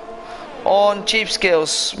on Cheap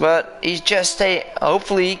Skills, but he's just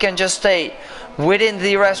hopefully he can just stay within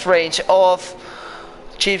the DRS range of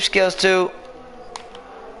Cheap Skills to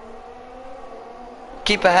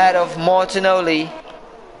keep ahead of Martinoli.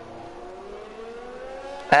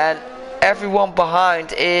 And everyone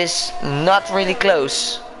behind is not really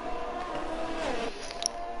close.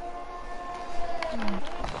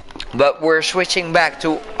 But we're switching back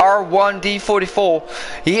to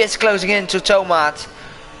R1D44. He is closing into Tomat.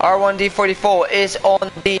 R1D44 is on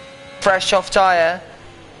the fresh off tire.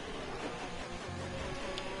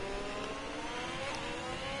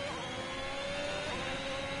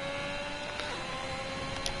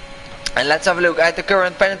 And let's have a look at the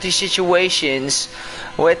current penalty situations,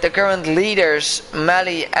 with the current leaders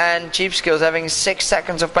Melly and Cheap Skills having 6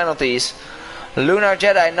 seconds of penalties. Lunar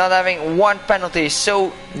Jedi not having 1 penalty,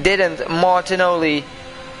 so didn't Martinoli.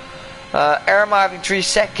 Irma having 3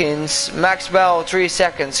 seconds, Max Bell 3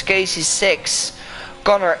 seconds, Casey 6,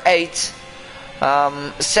 Connor 8,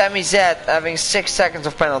 Sammy Z having 6 seconds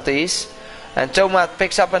of penalties, and Tomat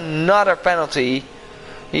picks up another penalty.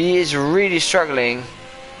 He is really struggling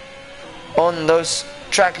on those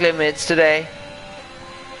track limits today.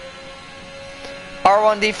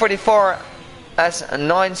 R1D44 has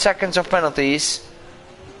 9 seconds of penalties.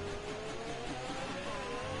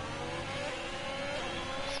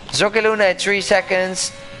 Zoki Luna 3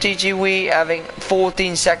 seconds, TGW having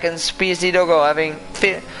 14 seconds, PSD Doggo having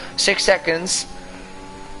 6 seconds,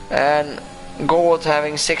 and Gold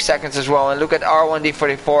having 6 seconds as well. And look at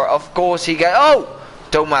R1D44, of course he got, oh!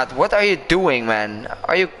 Tomat, what are you doing, man?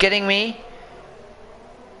 Are you kidding me?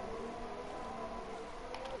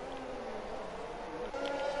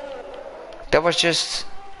 That was just...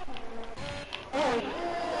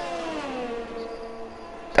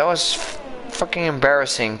 that was fucking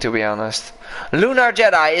embarrassing, to be honest. Lunar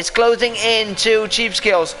Jedi is closing in to Cheap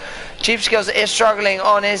Skills. Cheap Skills is struggling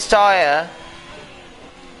on his tire.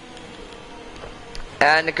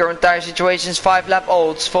 And the current tire situation is 5 lap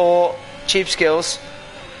olds for Cheap Skills.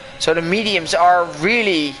 So the mediums are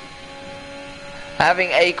really having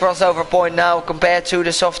a crossover point now compared to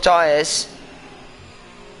the soft tires.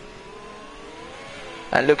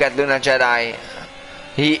 And look at Lunar Jedi.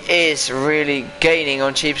 He is really gaining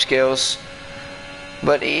on Cheap Skills,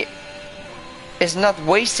 but he is not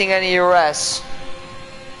wasting any DRS.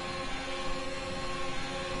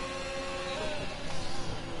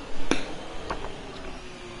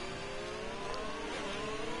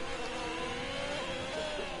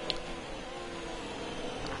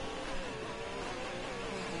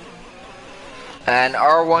 And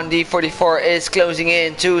R1D44 is closing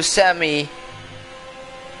in to Sammy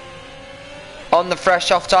on the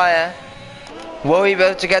fresh off tire. Will he be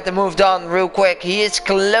able to get the move done real quick? He is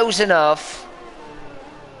close enough.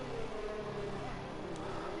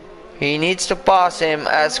 He needs to pass him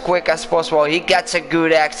as quick as possible. He gets a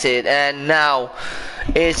good exit, and now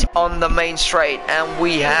is on the main straight, and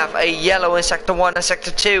we have a yellow in sector 1 and sector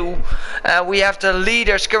 2, and we have the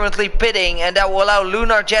leaders currently pitting, and that will allow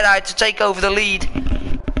Lunar Jedi to take over the lead.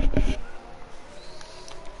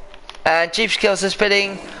 And Cheap Skills is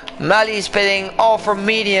pitting, Mally is pitting, all for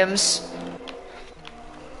mediums.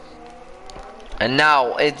 And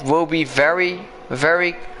now it will be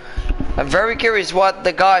I'm very curious what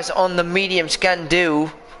the guys on the mediums can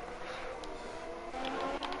do.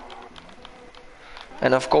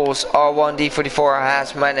 And of course R1D44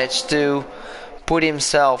 has managed to put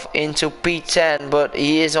himself into P10, but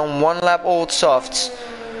he is on 1 lap old softs.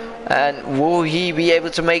 And will he be able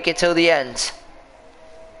to make it till the end?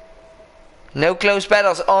 No close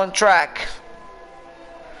battles on track.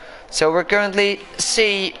 So we're currently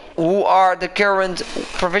see who are the current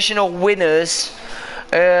provisional winners.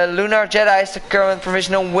 Lunar Jedi is the current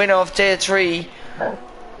provisional winner of tier 3.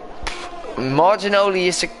 Marginoli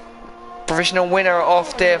is the provisional winner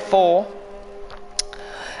of tier 4.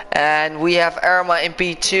 And we have Irma in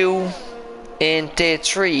P2 in tier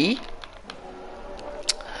 3.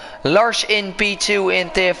 Lars in P2 in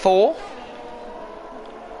tier 4.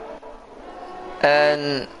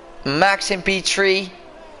 And Max in P3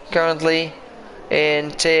 currently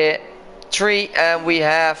in tier 3. And we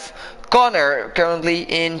have Connor currently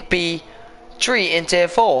in P3 in tier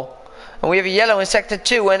 4. And we have a yellow in sector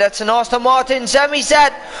 2, and that's an Aston Martin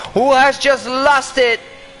Zamizet who has just lost it.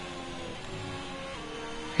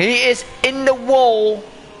 He is in the wall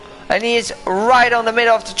and he is right on the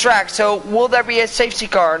middle of the track. So will there be a safety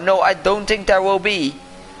car? No, I don't think there will be.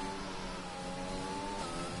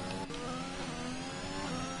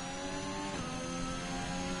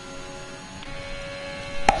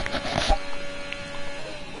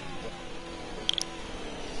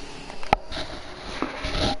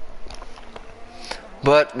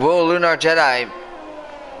 But will Lunar Jedi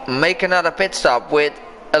make another pit stop with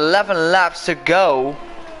 11 laps to go?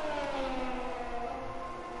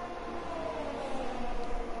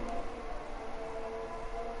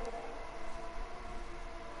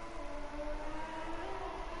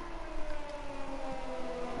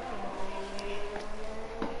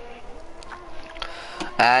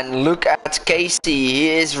 And look at Casey, he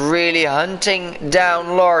is really hunting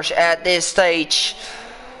down Lars at this stage.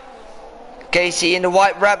 Casey in the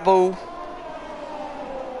white Red Bull.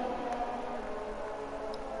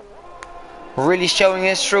 Really showing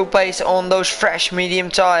his true pace on those fresh medium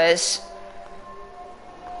tires.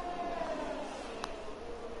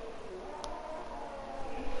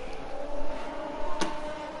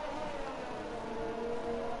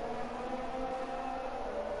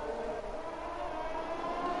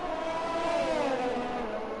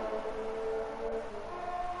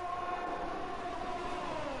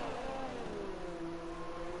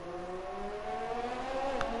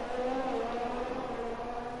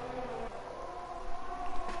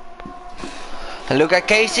 And look at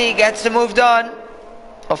Casey, gets the move done.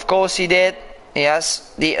 Of course he did. He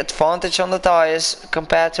has the advantage on the tires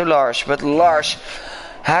compared to Lars. But Lars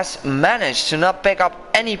has managed to not pick up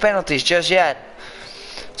any penalties just yet.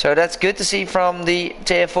 So that's good to see from the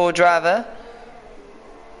tier 4 driver.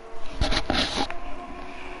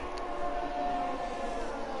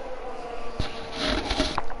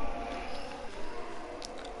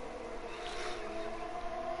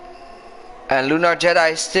 And Lunar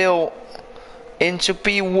Jedi is still into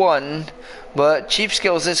P1, but Cheap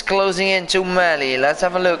Skills is closing into Mally. Let's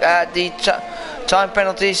have a look at the time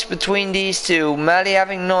penalties between these two. Mally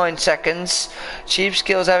having 9 seconds, Cheap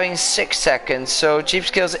Skills having 6 seconds. So Cheap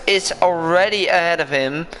Skills is already ahead of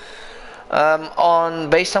him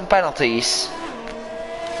based on penalties.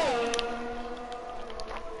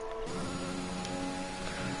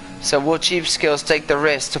 So will Cheap Skills take the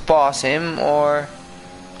risk to pass him, or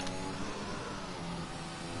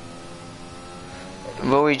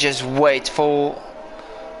will we just wait for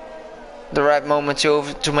the right moment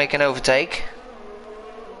to make an overtake?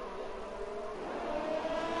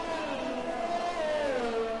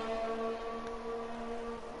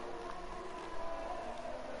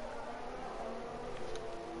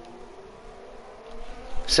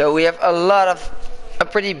 So we have a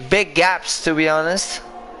pretty big gaps, to be honest.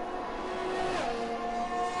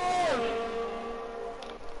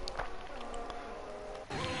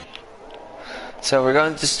 So we're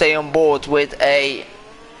going to stay on board with a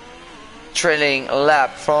trailing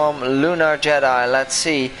lap from Lunar Jedi. Let's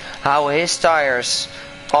see how his tires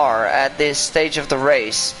are at this stage of the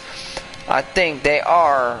race. I think they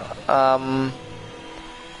are 9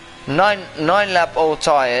 lap old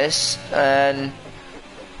tires, and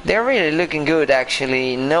they're really looking good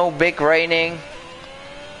actually. No big raining.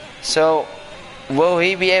 So will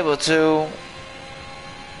he be able to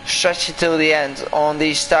stretch it till the end on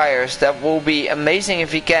these tires? That will be amazing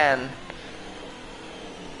if he can.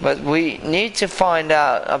 But we need to find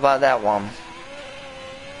out about that one.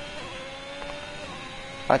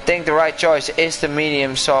 I think the right choice is the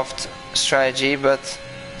medium soft strategy, but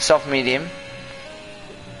soft medium.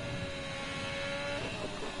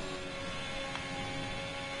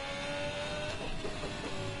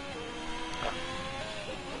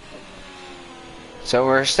 So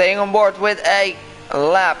we're staying on board with a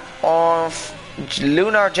lap of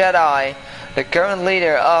Lunar Jedi, the current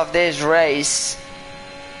leader of this race.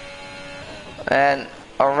 And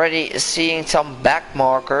already seeing some back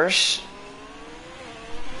markers.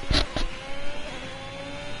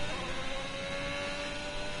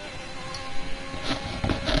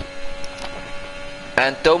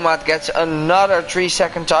 And Tomat gets another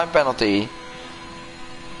 3-second time penalty.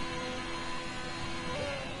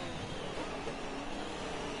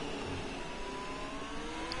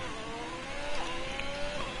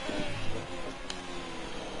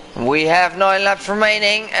 We have 9 laps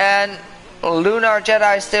remaining, and Lunar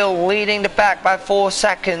Jedi still leading the pack by 4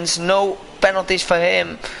 seconds. No penalties for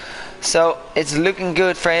him. So it's looking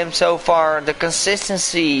good for him so far. The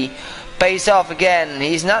consistency pays off again.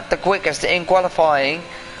 He's not the quickest in qualifying.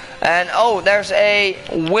 And oh, there's a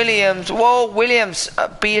Williams. Whoa, Williams.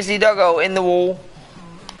 PSD Doggo in the wall.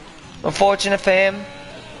 Unfortunate for him.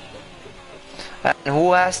 And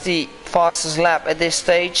who has the fastest lap at this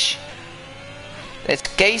stage? It's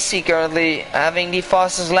Casey currently having the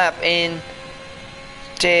fastest lap in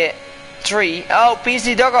tier 3. Oh,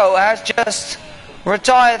 PSD Doggo has just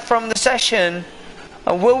retired from the session.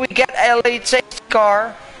 Will we get a late safety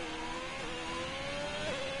car?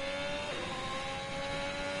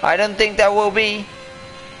 I don't think there will be.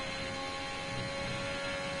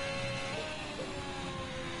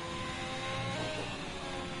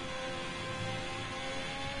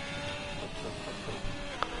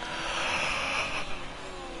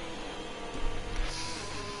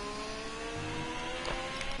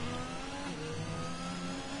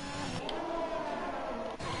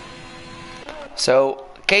 So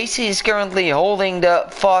Casey is currently holding the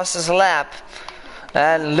fastest lap,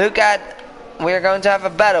 and look at, we're going to have a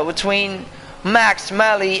battle between Max,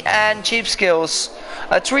 Mally and Cheap Skills.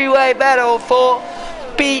 A 3-way battle for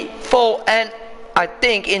P4, and I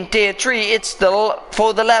think in tier 3 it's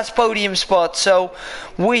for the last podium spot. So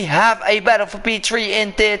we have a battle for P3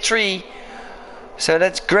 in tier 3. So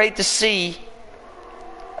that's great to see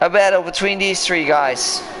a battle between these 3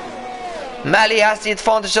 guys. Mally has the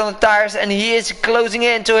advantage on the tires, and he is closing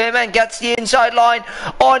in to him and gets the inside line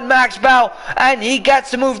on Max Bell, and he gets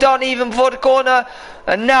to move down even before the corner.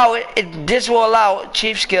 And now this will allow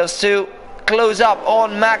Cheap Skills to close up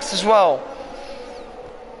on Max as well.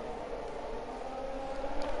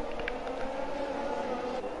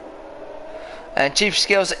 And Cheap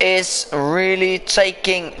Skills is really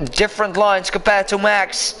taking different lines compared to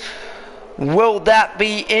Max. Will that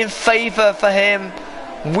be in favor for him?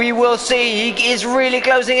 We will see. He is really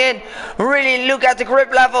closing in. Really look at the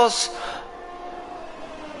grip levels.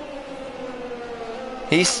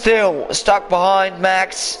 He's still stuck behind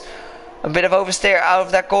Max. A bit of oversteer out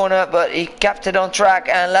of that corner, but he kept it on track.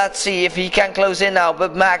 And let's see if he can close in now.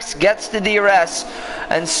 But Max gets the DRS,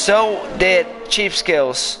 and so did Cheap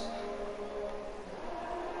Skills.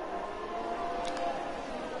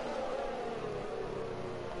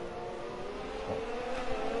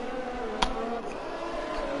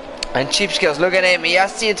 And Cheap Skills, look at him, he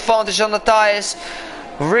has the advantage on the tires.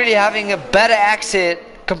 Really having a better exit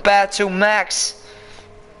compared to Max.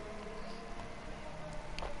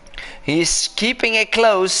 He's keeping it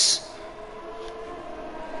close.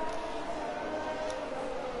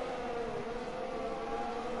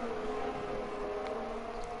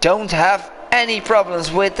 Don't have any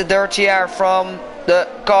problems with the dirty air from the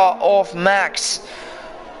car of Max.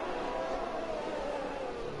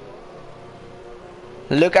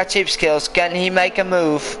 Look at Cheap Skills, can he make a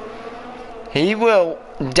move? He will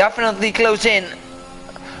definitely close in.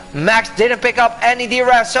 Max didn't pick up any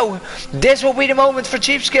DRS, so this will be the moment for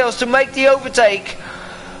Cheap Skills to make the overtake.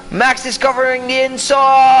 Max is covering the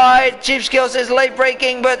inside. Cheap Skills is late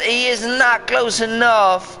braking, but he is not close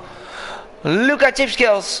enough. Look at Cheap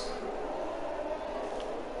Skills.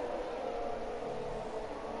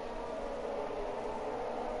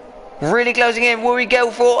 really closing in. Will we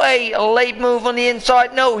go for a late move on the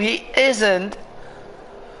inside? No, he isn't.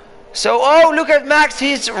 So, oh, look at Max.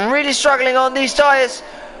 He's really struggling on these tires.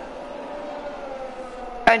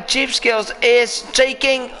 And Cheap Skills is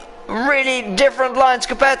taking really different lines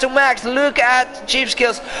compared to Max. Look at Cheap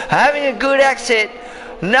Skills having a good exit.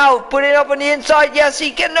 Now put it up on the inside. Yes,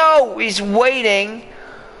 he can. No, he's waiting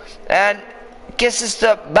and kisses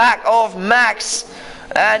the back of Max.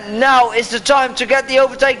 And now is the time to get the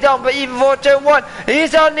overtake done. But even for turn 1,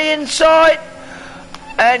 he's on the inside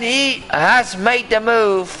and he has made the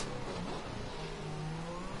move.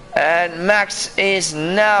 And Max is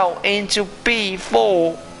now into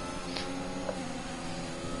P4,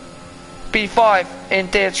 P5 in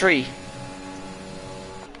tier 3.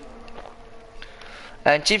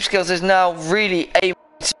 And Cheap Skills is now really able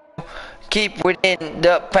to keep within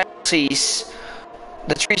the penalties,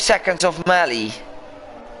 the 3 seconds of Mally.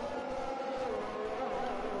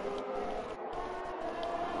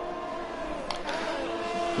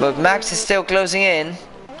 But Max is still closing in.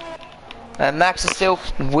 And Max is still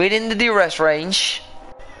within the DRS range.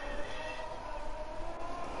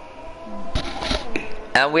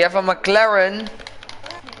 And we have a McLaren.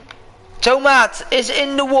 Tomat is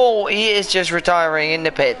in the wall. He is just retiring in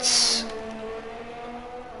the pits.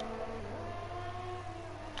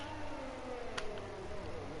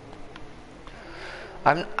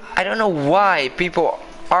 I don't know why people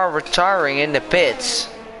are retiring in the pits.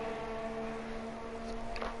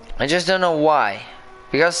 I just don't know why.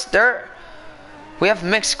 Because we have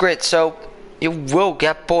mixed grid, so you will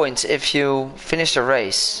get points if you finish the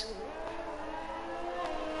race.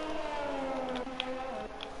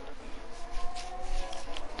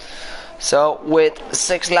 So with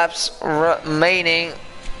 6 laps remaining,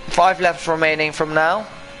 5 laps remaining from now,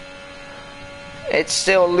 it's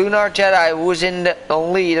still Lunar Jedi who's in the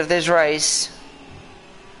lead of this race.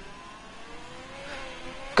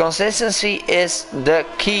 Consistency is the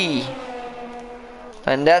key,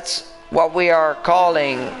 and that's what we are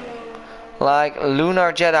calling. Like,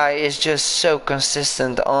 Lunar Jedi is just so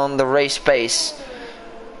consistent on the race pace,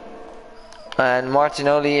 and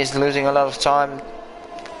Martinoli is losing a lot of time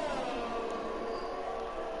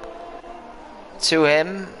to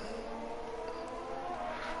him.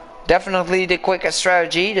 Definitely the quickest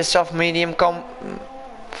strategy, the soft to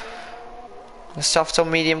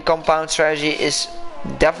medium compound strategy is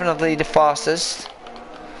definitely the fastest.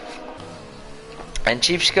 And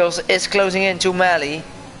Cheap Skills is closing in to Mally.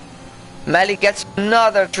 Mally gets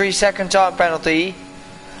another 3-second time penalty.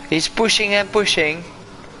 He's pushing and pushing.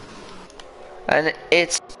 And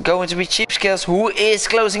it's going to be Cheap Skills who is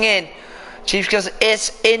closing in. Cheap Skills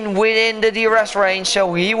is within the DRS range,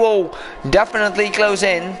 so he will definitely close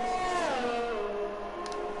in.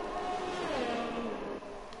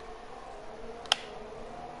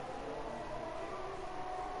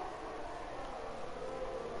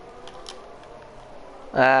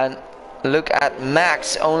 And look at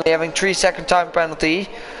Max only having 3-second time penalty,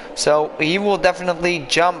 so he will definitely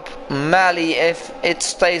jump Mally if it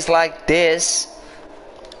stays like this.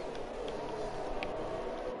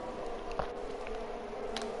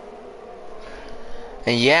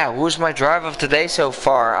 And yeah, who's my driver of today so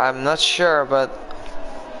far? I'm not sure, but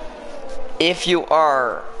if you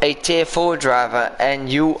are a tier 4 driver and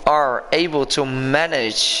you are able to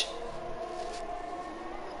manage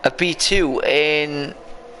a P2 in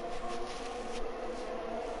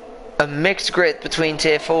a mixed grid between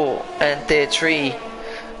tier 4 and tier 3,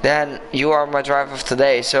 then you are my driver of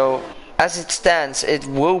today. So as it stands, it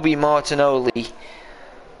will be Martinoli,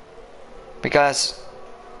 because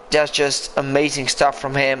that's just amazing stuff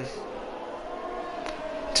from him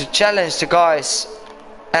to challenge the guys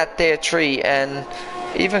at tier 3 and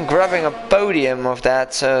even grabbing a podium of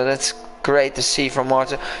that. So that's great to see from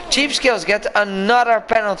Martin. Cheap Skills gets another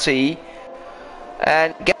penalty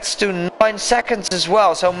and gets to 9 seconds as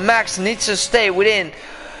well. So Max needs to stay within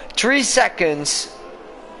 3 seconds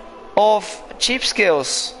of Cheap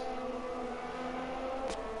Skills.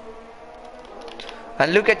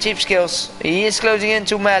 And look at Cheap Skills. He is closing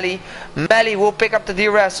into Mally. Mally will pick up the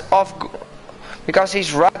DRS off because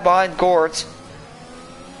he's right behind Gord.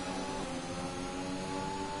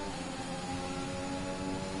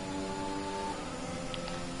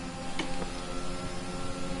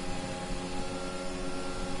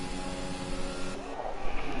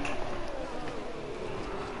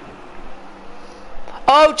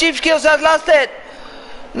 Oh, Cheap Skills has lost it.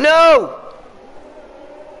 No.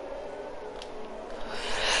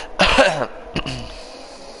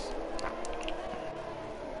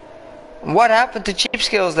 What happened to Cheap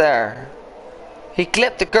Skills there? He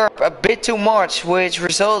clipped the curb a bit too much, which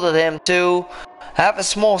resulted him to have a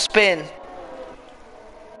small spin.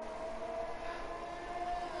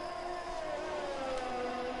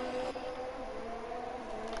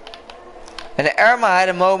 And Irma had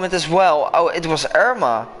a moment as well. Oh, it was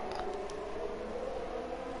Irma.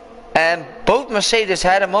 And both Mercedes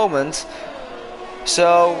had a moment.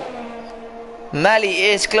 So Mally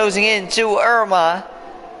is closing in to Irma.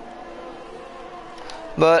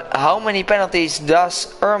 But how many penalties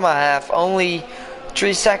does Irma have? Only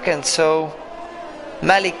 3 seconds. So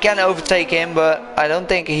Mally can overtake him, but I don't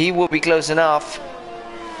think he will be close enough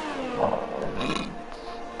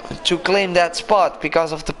to claim that spot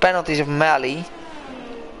because of the penalties of Mally.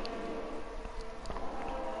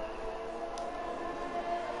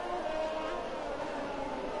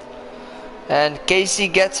 And Casey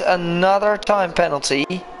gets another time penalty,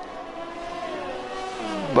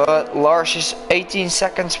 but Lars is 18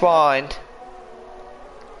 seconds behind.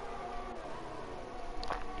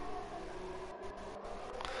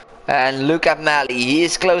 And look at Mally, he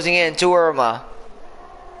is closing in to Irma.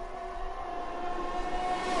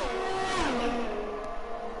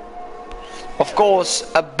 Of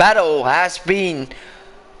course, a battle has been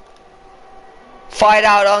fight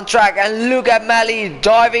out on track, and look at Mally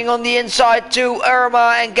diving on the inside to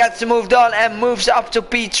Irma and gets the move done and moves up to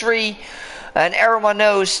P3. And Irma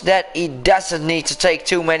knows that he doesn't need to take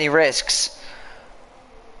too many risks.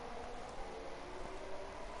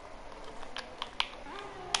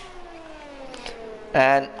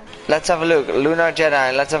 And let's have a look. Lunar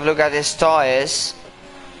Jedi, let's have a look at his tires.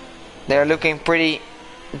 They're looking pretty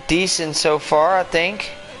decent so far, I think.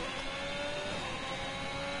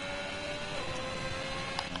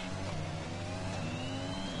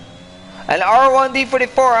 And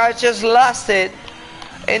R1D44 has just lost it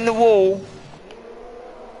in the wall.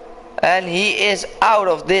 And he is out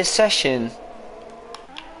of this session.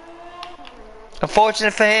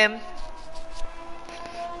 Unfortunate for him.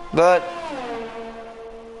 But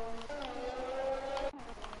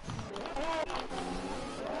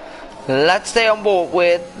let's stay on board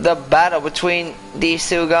with the battle between these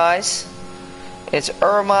two guys. It's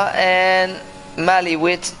Irma and Mally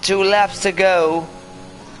with 2 laps to go.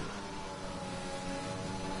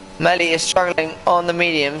 Mally is struggling on the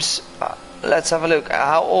mediums. Let's have a look.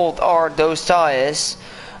 How old are those tires?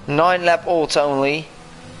 9 lap olds only.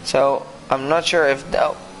 So I'm not sure if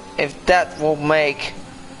that will make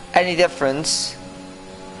any difference.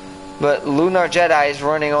 But Lunar Jedi is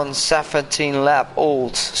running on 17 lap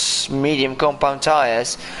old medium compound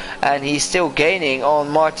tires, and he's still gaining on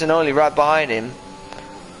Martinoli right behind him.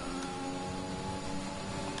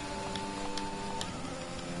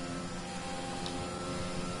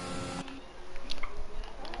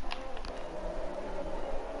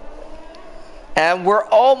 And we're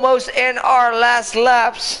almost in our last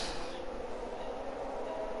laps.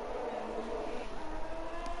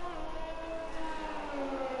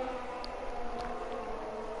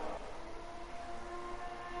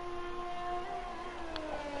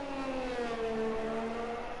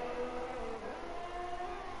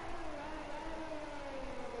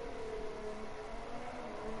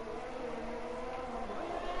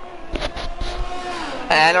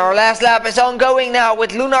 And our last lap is ongoing now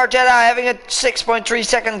with Lunar Jedi having a 6.3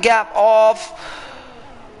 second gap off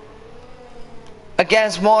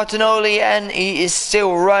against Martinoli, and he is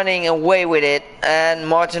still running away with it. And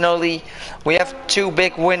Martinoli, we have 2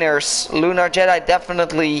 big winners. Lunar Jedi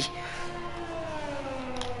definitely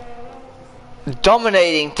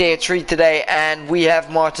dominating tier 3 today, and we have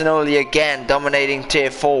Martinoli again dominating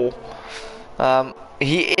tier 4.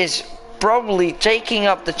 He is probably taking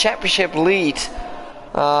up the championship lead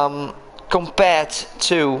compared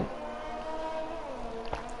to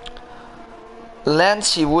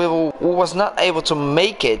Lancy, who was not able to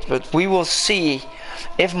make it, but we will see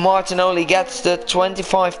if Martinoli gets the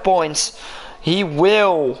 25 points. He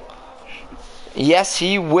will. Yes,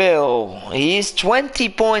 he will. He is 20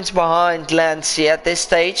 points behind Lancy at this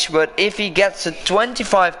stage, but if he gets the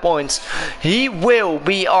 25 points, he will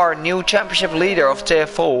be our new championship leader of tier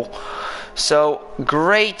 4. So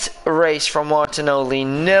great race from Martinoli,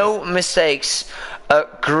 no mistakes, a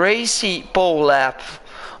crazy pole lap.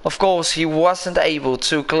 Of course, he wasn't able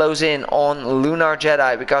to close in on Lunar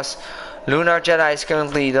Jedi because Lunar Jedi is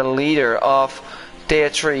currently the leader of tier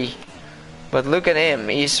 3. But look at him,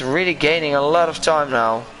 he's really gaining a lot of time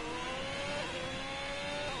now.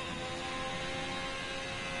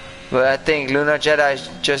 But I think Lunar Jedi is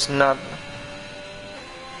just not...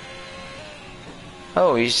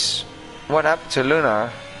 Oh, he's... What happened to Lunar?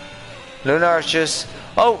 Lunar's just...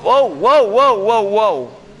 Oh, whoa, whoa, whoa, whoa,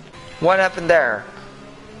 whoa. What happened there?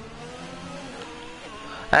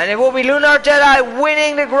 And it will be Lunar Jedi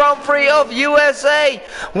winning the Grand Prix of USA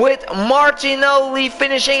with Martinelli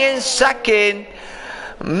finishing in second.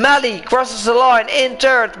 Melly crosses the line in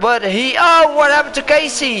third, but oh, what happened to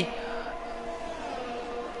Casey?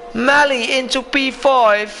 Melly into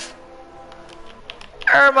P5.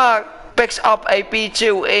 Irma picks up a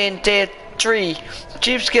P2 in tier 3.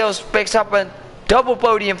 Cheap Skills picks up a double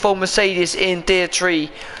podium for Mercedes in tier 3.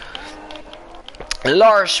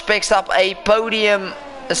 Lars picks up a podium,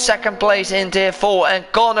 a second place in tier 4, and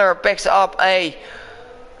Connor picks up a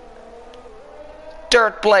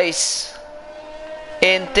third place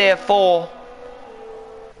in tier 4.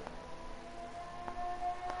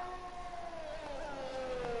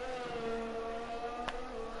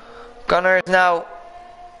 Connor is now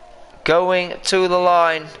going to the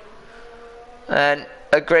line, and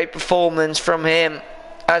a great performance from him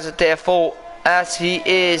as a tier 4, as he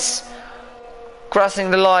is crossing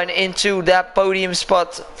the line into that podium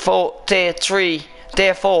spot for tier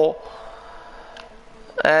 4,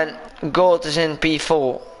 and Gold is in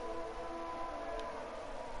P4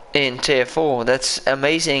 in tier 4. That's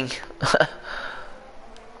amazing.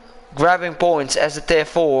 Grabbing points as a tier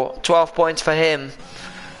 4, 12 points for him,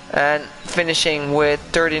 and finishing with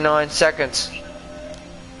 39 seconds.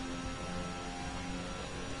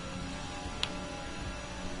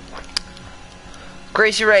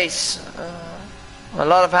 Crazy race. A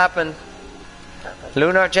lot have happened.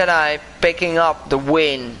 Lunar Jedi picking up the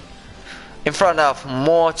win in front of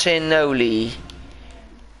Martinelli.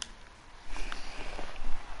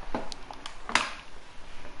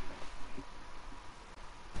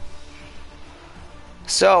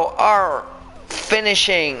 So our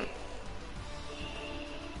finishing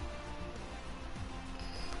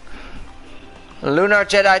Lunar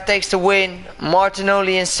Jedi takes the win,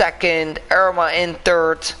 Martinelli in second, Irma in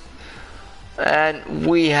third, and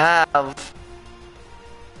we have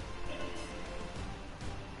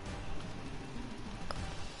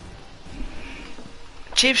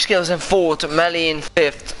Cheap Skills in fourth, Melly in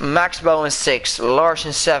fifth, Maxbo in sixth, Lars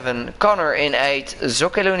in 7, Connor in 8,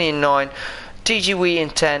 Zokeluni in 9, TGW in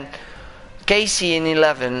 10, Casey in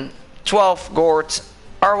 11, 12 Gord,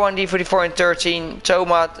 R1D44 in 13,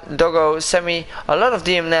 Tomat, Doggo, Semi, a lot of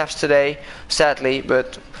DMFs today, sadly,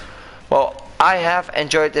 but well, I have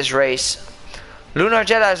enjoyed this race. Lunar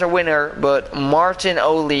Jedi is a winner, but Martin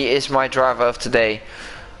Oli is my driver of today.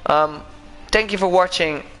 Thank you for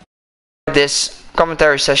watching this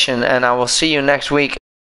commentary session, and I will see you next week.